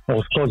pod.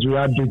 Of course, we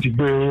had the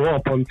Digbero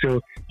up until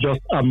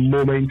just a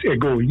moment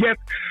ago. Yes,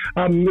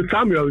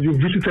 Samuel, you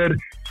visited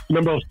a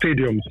number of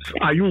stadiums.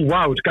 Are you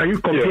wowed? Can you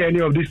compare any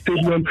of these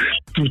stadiums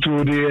to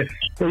the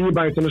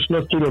Enyimba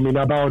International Stadium in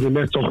about the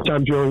Nest of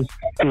Champions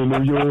in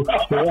Uyo?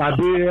 Are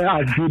they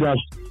as good as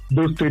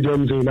those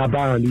stadiums in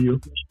Aba and Uyo?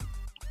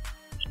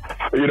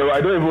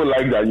 I don't even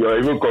like that you're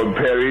even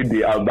comparing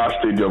the Alba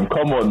Stadium.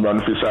 Come on, man,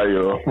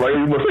 Fisayo. Why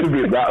you must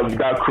be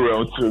that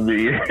cruel to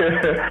me?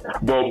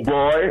 But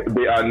boy,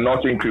 they are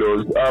nothing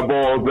close. But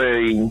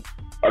the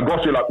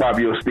Godswill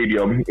Akpabio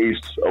Stadium is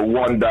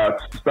one that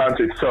stands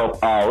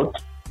itself out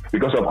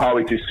because of how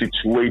it is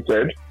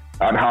situated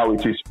and how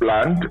it is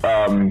planned.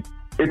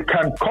 It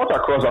can cut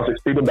across as a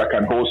stadium that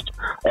can host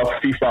a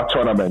FIFA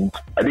tournament.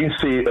 I didn't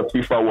say a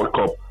FIFA World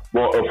Cup,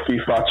 but a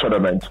FIFA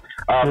tournament.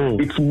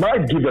 It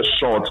might give a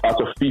shot at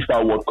a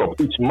FIFA World Cup.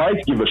 It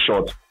might give a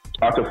shot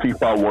at a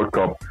FIFA World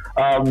Cup.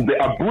 The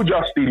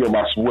Abuja Stadium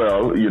as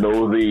well,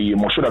 the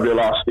Moshood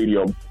Abiola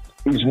Stadium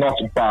is not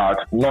bad,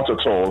 not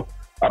at all.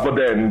 But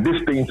then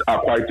these things are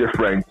quite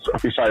different.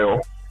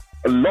 Fisayo,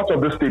 a lot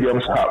of the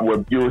stadiums were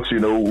built,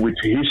 with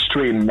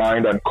history in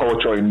mind and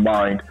culture in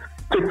mind.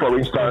 Take, for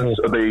instance,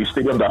 the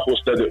stadium that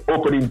hosted the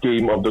opening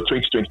game of the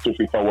 2022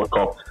 FIFA World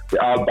Cup,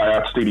 the Al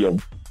Bayat Stadium.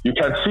 You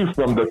can see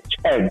from the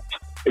tent,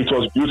 it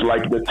was built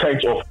like the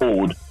tent of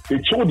old. They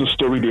told the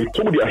story, they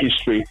told their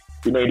history,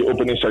 in the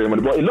opening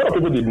ceremony. But a lot of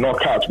people did not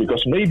catch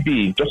because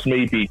maybe, just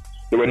maybe,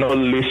 they were not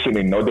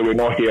listening or they were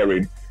not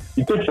hearing.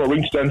 You take, for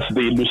instance,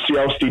 the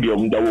Lusail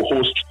Stadium that will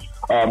host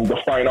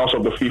the finals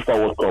of the FIFA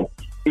World Cup.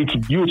 It's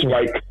built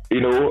like,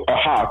 a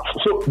heart.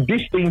 So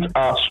these things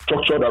are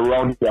structured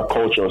around their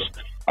cultures.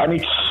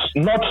 And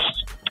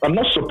I'm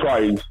not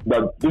surprised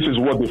that this is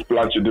what they've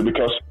planned to do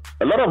because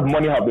a lot of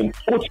money have been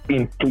put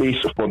in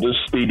place for this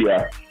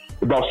stadium.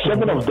 About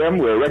 7 of them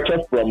were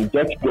erected from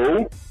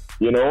get-go.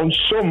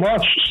 So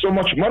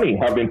much money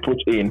have been put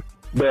in.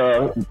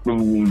 The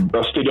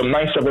Stadium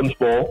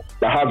 974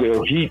 that has a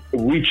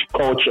rich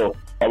culture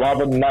of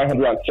having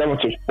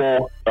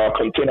 974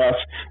 containers,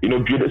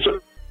 built. So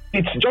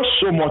it's just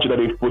so much that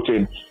they've put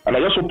in. And I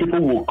just hope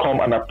people will come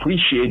and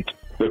appreciate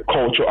the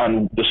culture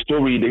and the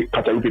story the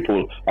Qatari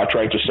people are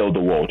trying to sell the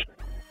world.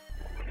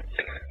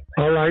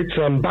 All right,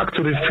 back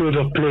to the field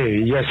of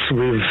play. Yes,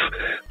 we've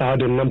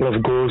had a number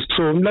of goals.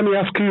 So let me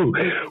ask you,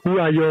 who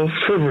are your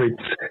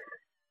favorites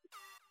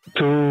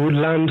to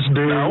land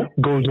the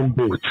Golden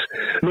Boot?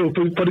 No,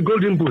 for the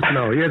Golden Boot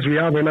now. Yes, we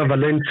have Enner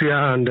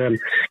Valencia and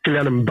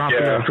Kylian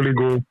Mbappe actually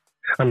go,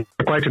 and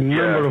quite a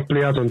number of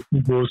players on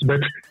 2 goals.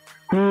 But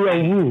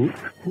who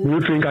do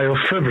you think are your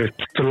favorites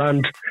to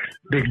land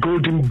the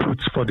Golden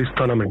Boots for this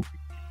tournament?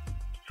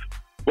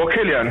 Well,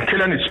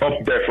 Kylian is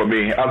up there for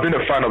me. I've been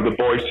a fan of the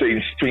boy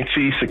since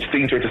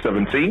 2016,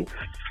 2017.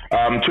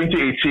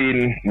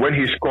 2018, when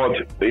he scored,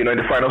 in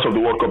the finals of the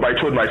World Cup, I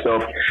told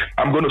myself,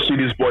 I'm going to see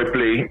this boy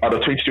play at the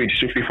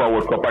 2022 FIFA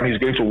World Cup, and he's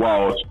going to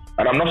wow us.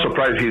 And I'm not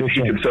surprised he's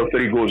hit himself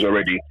 3 goals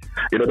already.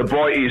 The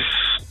boy is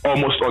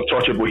almost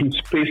untouchable. His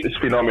pace is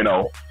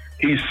phenomenal.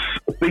 His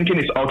thinking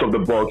is out of the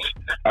box.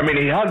 I mean,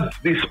 he has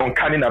this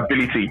uncanny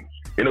ability,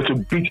 to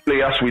beat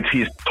players with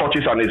his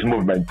touches and his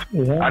movement.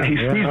 And he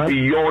sees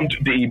beyond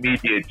the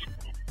immediate.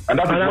 And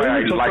that's why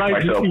I like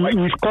myself.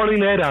 He's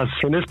scoring headers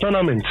in this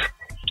tournament.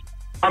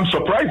 I'm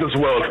surprised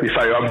as well,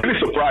 Fisayo. I'm really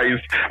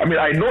surprised. I mean,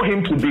 I know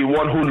him to be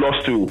one who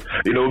loves to,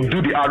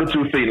 do the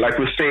R2 thing, like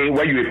we say,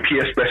 when you're a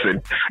PS person,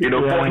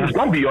 but he's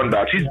gone beyond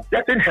that. He's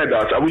getting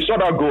headers. And we saw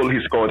that goal he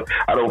scored,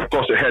 and of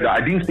course, a header.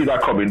 I didn't see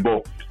that coming,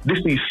 but this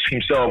is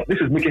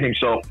making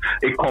himself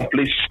a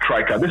complete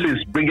striker. This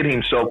is bringing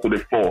himself to the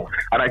fore.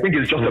 And I think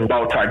it's just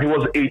about time. He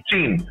was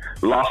 18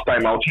 last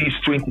time out. He's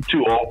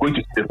 22 or going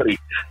to 23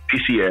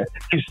 this year.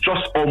 He's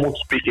just almost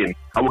speaking.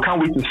 And we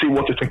can't wait to see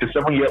what a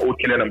 27-year-old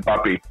Kylian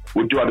Mbappe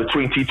will do at the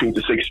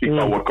 2026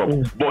 FIFA World Cup.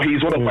 But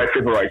he's one of my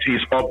favorites.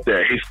 He's up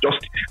there. He's just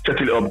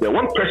certainly up there.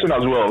 One person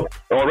as well,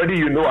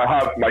 already I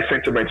have my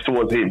sentiments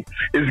towards him,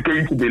 is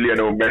going to be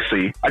Lionel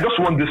Messi. I just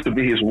want this to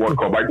be his World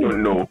Cup. I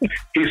don't know.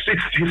 He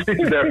sits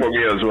there for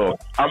me as well.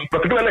 I'm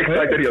particularly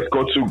excited he has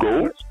scored 2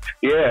 goals.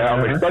 Yeah,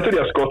 I'm excited he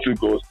has scored 2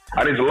 goals.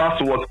 And his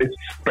last was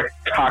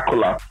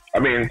spectacular. I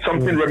mean,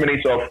 something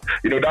reminiscent of,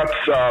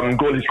 that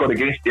goal he scored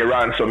against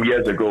Iran some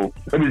years ago.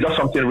 Maybe just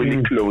something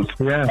really close.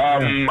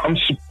 I'm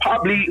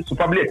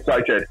superbly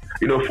excited,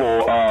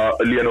 for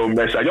Lionel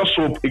Messi. I just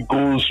hope it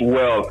goes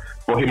well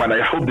for him, and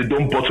I hope they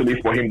don't bottle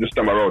it for him this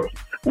time around.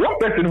 One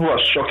person who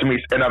has shocked me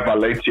is Enner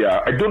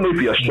Valencia. I don't know if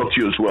he has shocked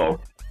you as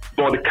well.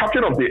 But the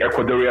captain of the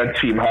Ecuadorian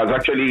team has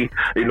actually,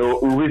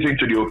 risen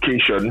to the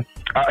occasion.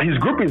 His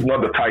group is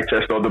not the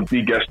tightest or the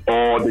biggest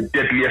or the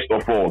deadliest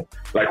of all,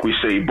 like we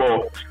say.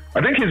 But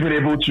I think he's been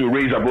able to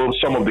raise above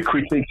some of the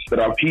critics that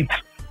have hit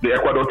the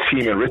Ecuador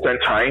team in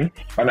recent time.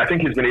 And I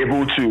think he's been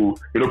able to,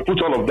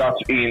 put all of that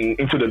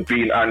into the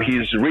bin, and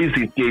he's raised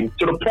his game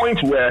to the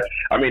point where,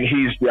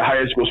 he's the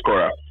highest goal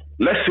scorer.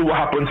 Let's see what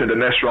happens in the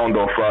next round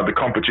of the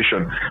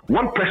competition.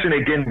 One person,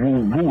 again,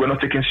 who we're not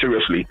taking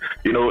seriously,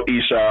 is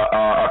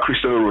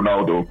Cristiano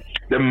Ronaldo.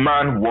 The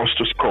man wants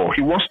to score.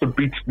 He wants to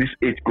beat these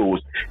 8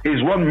 goals.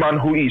 He's one man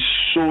who is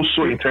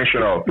so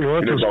intentional. He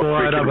wants to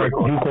score out of a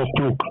book of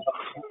book.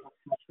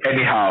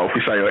 Anyhow,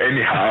 Fisayo, and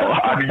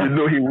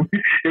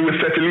he will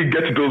certainly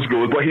get those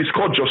goals. But he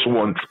scored just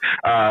once,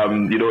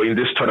 in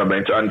this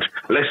tournament. And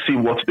let's see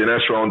what the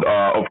next round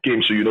of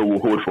games, will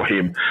hold for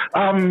him.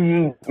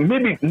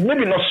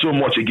 Maybe not so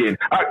much again.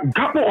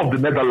 Gakpo of the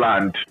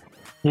Netherlands,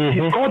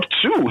 he scored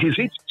 2. He's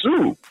hit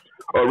 2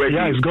 already.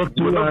 Yeah, he's got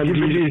 2, and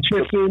he's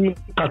chasing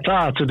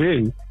Qatar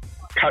today.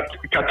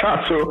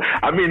 Qatar. So,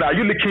 are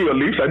you licking your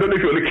lips? I don't know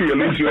if you're licking your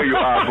lips where you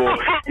are, but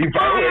if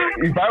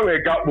I were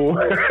Gakpo,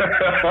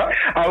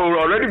 I would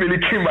already be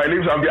licking my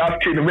lips and be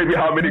asking maybe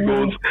how many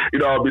goals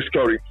I'll be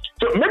scoring.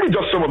 So maybe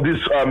just some of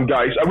these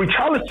guys.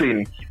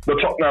 Richarlison, the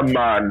Tottenham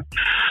man,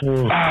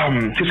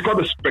 he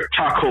scored a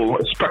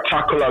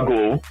spectacular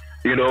goal.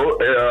 In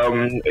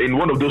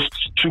one of those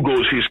 2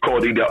 goals he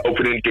scored in the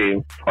opening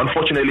game.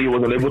 Unfortunately, he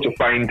was unable to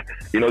find,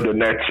 the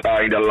net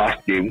in the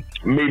last game.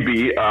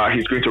 Maybe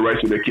he's going to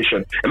rise to the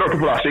occasion. A lot of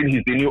people are saying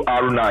he's the new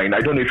R9. I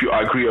don't know if you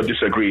agree or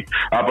disagree,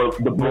 but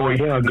the boy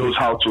knows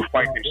how to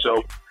find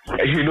himself.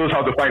 He knows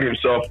how to find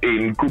himself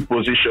in good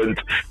positions.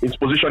 His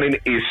positioning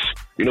is,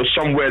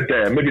 somewhere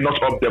there. Maybe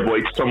not up there, but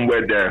it's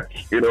somewhere there.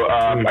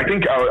 I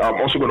think I'm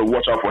also going to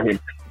watch out for him.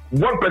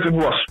 One person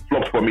who has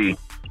flopped for me.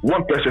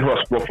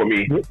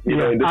 In this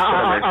tournament.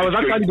 I was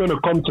actually going to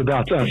come to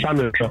that,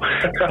 Samuel,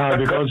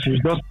 because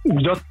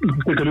we just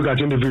take a look at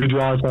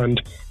individuals and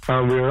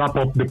we wrap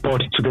up the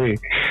pod today.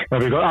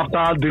 Because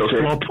after this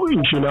flop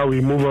issue, now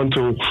we move on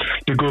to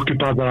the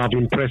goalkeepers that have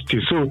impressed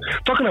you. So,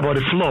 talking about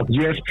the flop,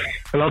 yes,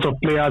 a lot of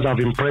players have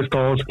impressed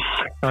us,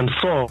 and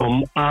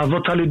some are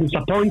totally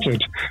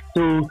disappointed.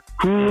 So,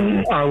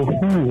 who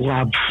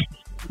have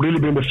really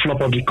been the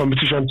flop of the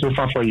competition so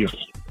far for you?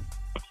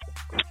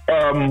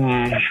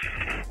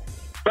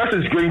 First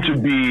is going to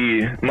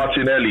be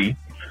Martinelli,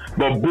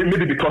 but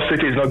maybe because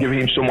City is not giving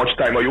him so much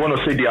time, or you want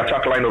to say the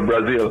attack line of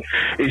Brazil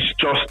is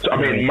just,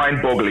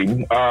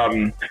 mind-boggling.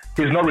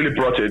 He's not really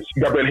brought it.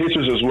 Gabriel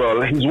Jesus as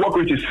well. His work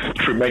rate is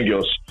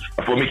tremendous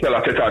for Mikel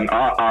Arteta and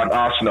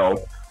Arsenal.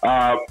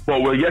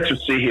 but we're yet to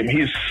see him.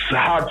 He's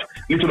had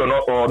little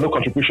or no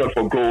contribution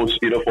for goals,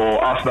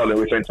 for Arsenal in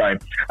recent time,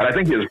 and I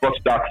think he has brought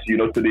that,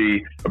 to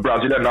the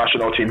Brazilian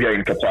national team here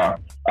in Qatar.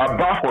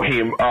 Bar for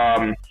him,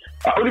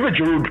 Olivier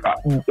Giroud. A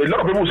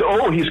lot of people say,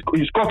 "Oh, he's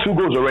scored 2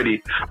 goals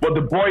already," but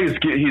the boy is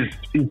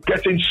he's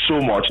getting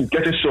so much. He's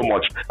getting so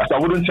much. As I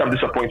wouldn't say I'm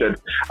disappointed.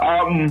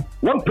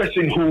 One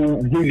person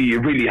who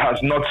really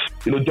has not,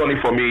 done it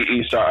for me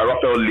is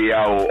Rafael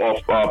Leao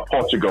of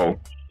Portugal.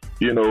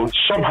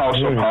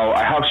 Somehow,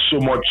 I have so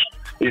much,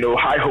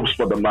 high hopes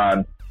for the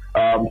man.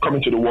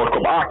 Coming to the World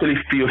Cup, I actually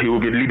feel he will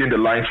be leading the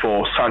lines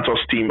for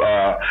Santos' team,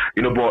 but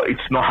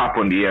it's not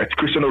happened yet.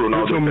 Cristiano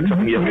Ronaldo, the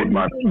 7-year-old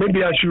man.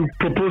 Maybe I should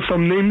propose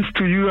some names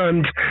to you,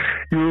 and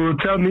you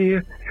tell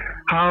me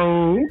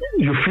how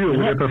you feel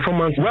with the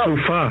performance so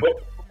far.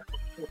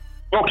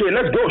 Okay,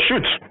 let's go.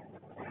 Shoot.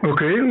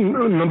 Okay,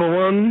 number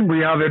 1, we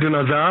have Eden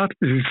Hazard.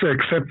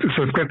 It's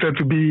expected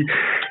to be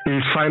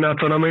his final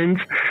tournament.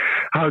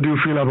 How do you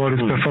feel about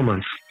his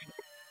performance?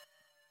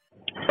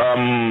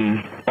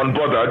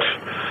 Unbothered,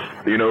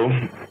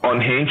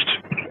 unhinged.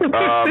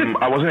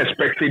 I wasn't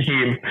expecting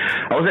him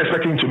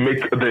to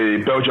make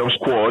the Belgium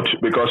squad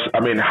because,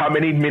 how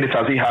many minutes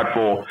has he had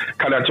for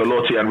Carlo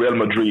Ancelotti and Real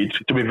Madrid,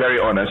 to be very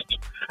honest?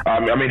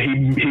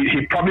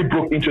 He probably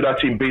broke into that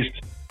team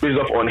based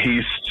off on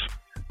his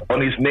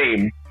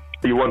name,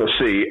 you want to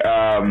say.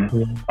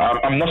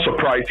 I'm not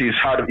surprised he's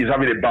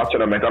having a bad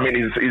tournament.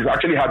 He's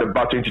actually had a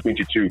bad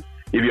 2022,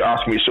 if you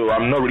ask me, so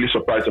I'm not really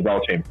surprised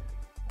about him.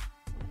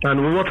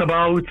 And what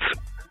about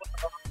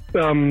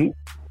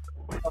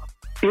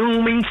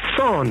Heung-min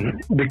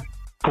Son, the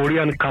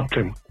Korean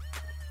captain?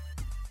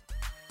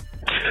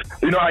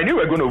 I knew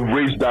we were going to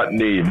raise that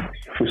name,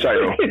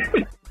 Fusayo.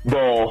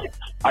 But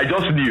I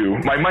just knew.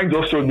 My mind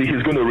just told me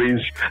he's going to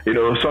raise,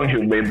 Son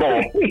Heung-min.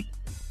 But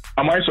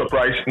am I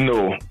surprised?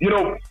 No.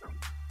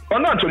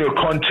 Under Antonio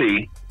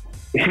Conte,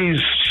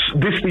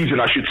 this season,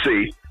 I should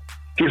say,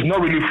 he's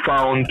not really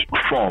found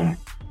form.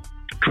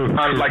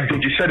 And like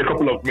Deji said a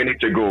couple of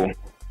minutes ago,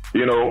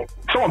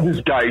 some of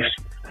these guys,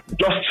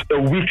 just a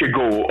week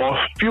ago or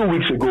a few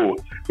weeks ago,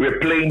 were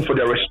playing for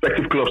their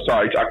respective club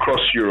sides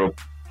across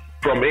Europe,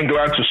 from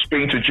England to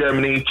Spain to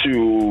Germany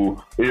to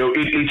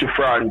Italy to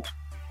France,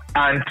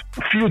 and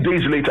a few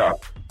days later,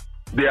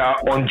 they are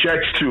on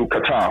jets to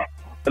Qatar.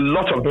 A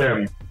lot of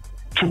them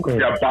took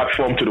their bad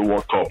form to the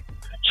World Cup.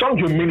 Son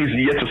Heung-min is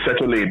yet to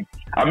settle in,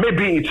 and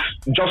maybe it's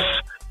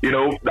just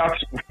that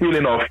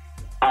feeling of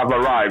I've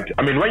arrived.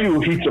 When you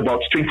hit about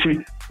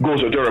 20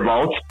 goals or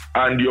thereabouts,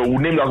 and you're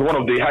named as one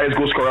of the highest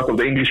goal scorers of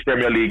the English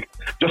Premier League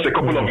just a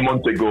couple of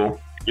months ago,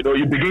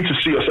 you begin to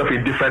see yourself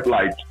in different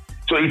light.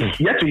 So it's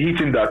yet to hit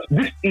him that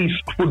this is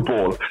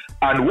football,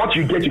 and what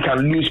you get, you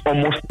can lose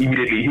almost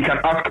immediately. He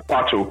can ask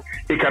Pato.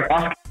 He can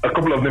ask a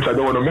couple of names I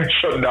don't want to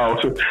mention now.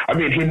 So,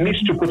 he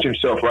needs to put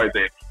himself right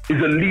there.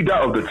 He's a leader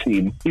of the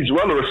team. He's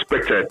well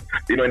respected,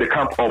 in the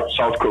camp of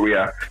South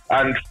Korea.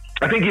 And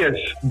I think, yes,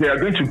 they are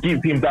going to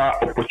give him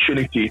that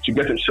opportunity to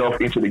get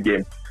himself into the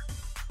game.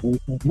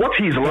 What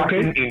he's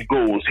lacking in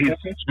goals, he's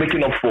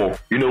making up for,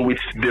 with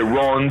the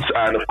runs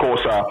and, of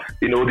course,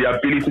 the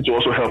ability to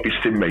also help his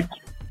teammates.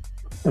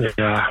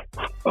 Yeah.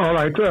 All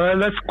right.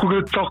 Let's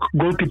quickly talk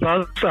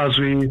goalkeepers as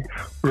we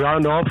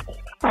round off.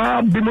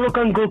 The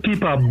Moroccan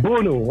goalkeeper,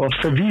 Bono of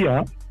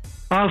Sevilla,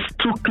 has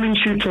 2 clean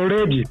sheets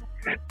already.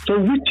 So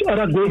which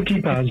other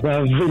goalkeepers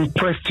have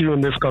impressed you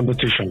in this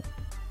competition?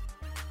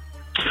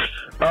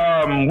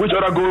 Which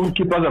other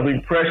goalkeepers have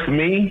impressed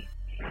me?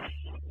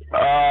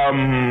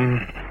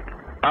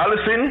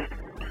 Alisson,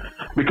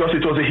 because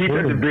it was a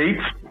heated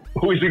debate.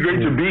 Who is he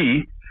going to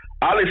be?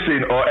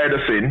 Alisson or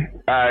Ederson?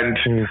 And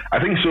I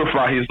think so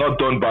far he's not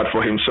done bad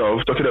for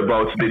himself. Talking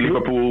about the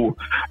Liverpool,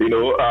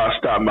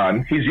 star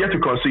man, he's yet to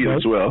concede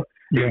as well.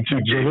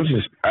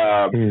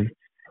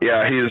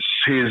 Yeah, he's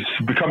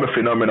become a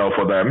phenomenal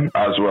for them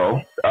as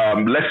well.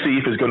 Let's see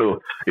if he's going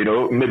to,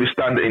 maybe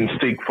stand in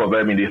stake for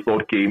them in the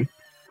 4th game,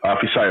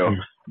 Fisayo.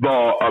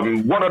 But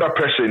one other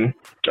person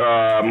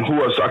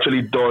who has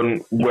actually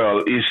done well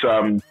is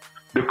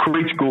the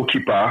Croatian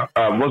goalkeeper.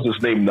 What's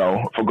his name now?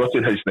 I've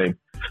forgotten his name.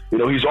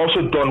 He's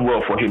also done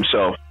well for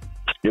himself.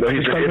 He's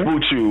been able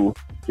to,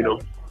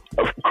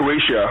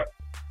 Croatia.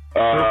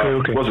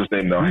 What's his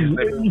name now? His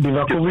name,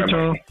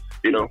 Divakovic.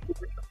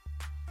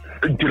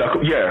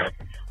 Yeah.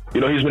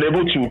 He's been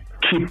able to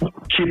keep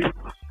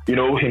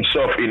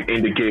himself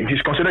in the game.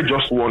 He's considered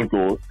just 1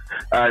 goal,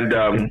 and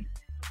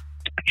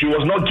he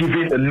was not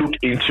given a look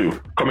into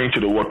coming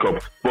to the World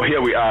Cup. But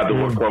here we are at the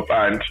World Cup,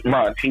 and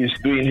man, he's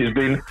doing a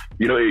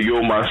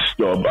yeoman's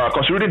job.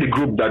 Considering the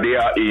group that they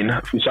are in,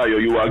 Fisayo,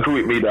 you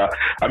agree with me that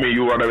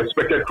you would have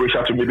expected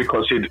Croatia to maybe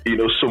concede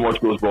so much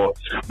goals, but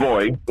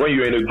boy, when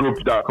you're in a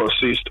group that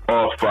consists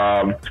of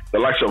the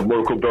likes of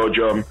Morocco,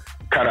 Belgium,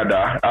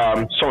 Canada,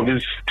 some of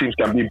these teams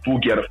can be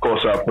boogie and of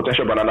course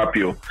potential banana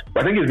peel.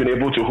 But I think he's been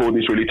able to hold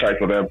this really tight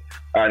for them,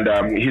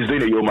 and he's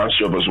doing a yeoman's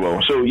job as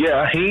well. So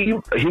yeah,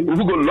 Hugo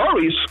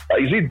Lloris,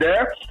 is he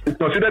there? He's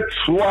considered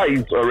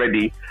twice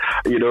already.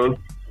 You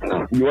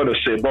want to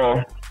say,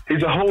 well,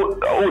 he's a whole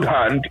old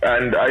hand,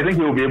 and I think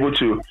he will be able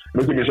to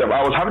make it himself.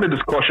 I was having a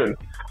discussion,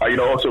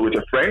 also with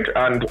a friend,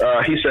 and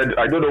he said,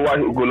 I don't know why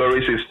Hugo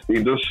Lloris is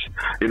in this,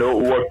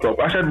 World Cup.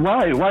 I said,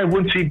 why? Why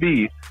wouldn't he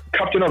be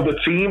captain of the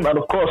team? And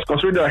of course,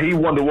 considering that he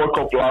won the World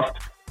Cup last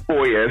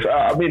 4 years,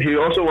 he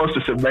also wants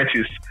to cement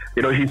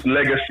his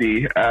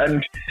legacy,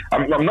 and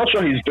I'm not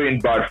sure he's doing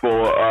bad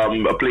for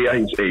a player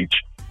his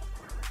age.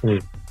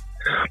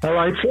 All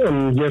right,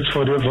 just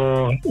for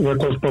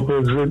record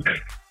purposes,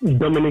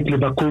 Dominik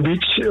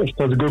Livakovic,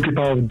 for the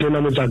goalkeeper of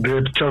Dinamo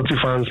Zagreb, Chelsea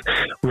fans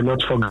will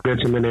not forget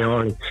him in a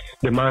hurry.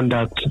 The man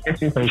that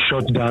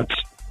ensured that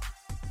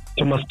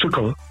Thomas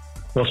Tuchel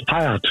was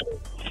fired.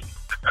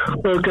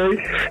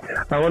 Okay,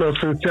 I want to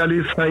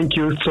sincerely thank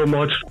you so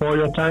much for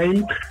your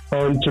time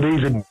on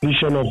today's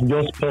edition of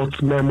Your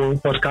Sports Memo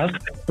podcast.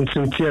 And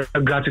sincere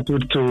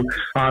gratitude to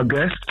our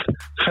guests,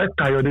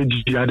 Fekayode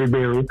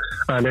Adegberu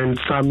and then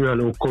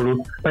Samuel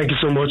Okoro. Thank you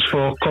so much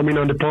for coming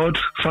on the pod,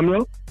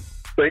 Samuel.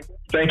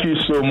 Thank you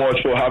so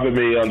much for having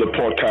me on the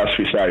podcast,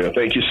 Fisayo.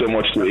 Thank you so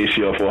much to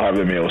ACL for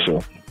having me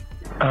also.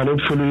 And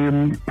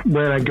hopefully,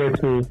 when I get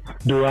to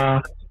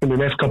Doha in the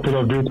next couple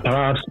of days,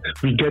 perhaps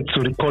we get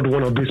to record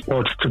one of these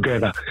pods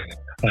together.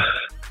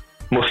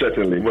 Most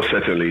certainly.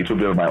 It will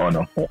be my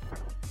honor.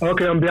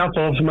 Okay, on behalf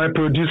of my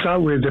producer,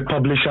 with the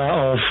publisher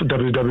of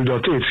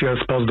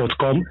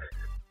www.aclsports.com,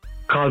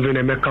 Calvin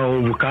Emeka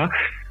Onwuka,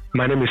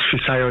 my name is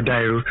Fisayo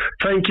Dairu.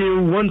 Thank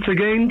you once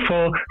again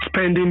for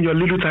spending your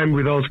little time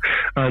with us,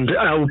 and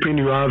I hope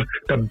you have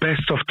the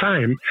best of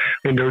time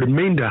in the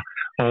remainder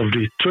of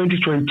the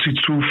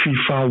 2022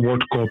 FIFA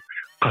World Cup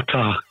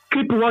Qatar.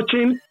 Keep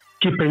watching,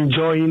 keep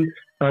enjoying,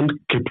 and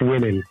keep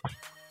winning.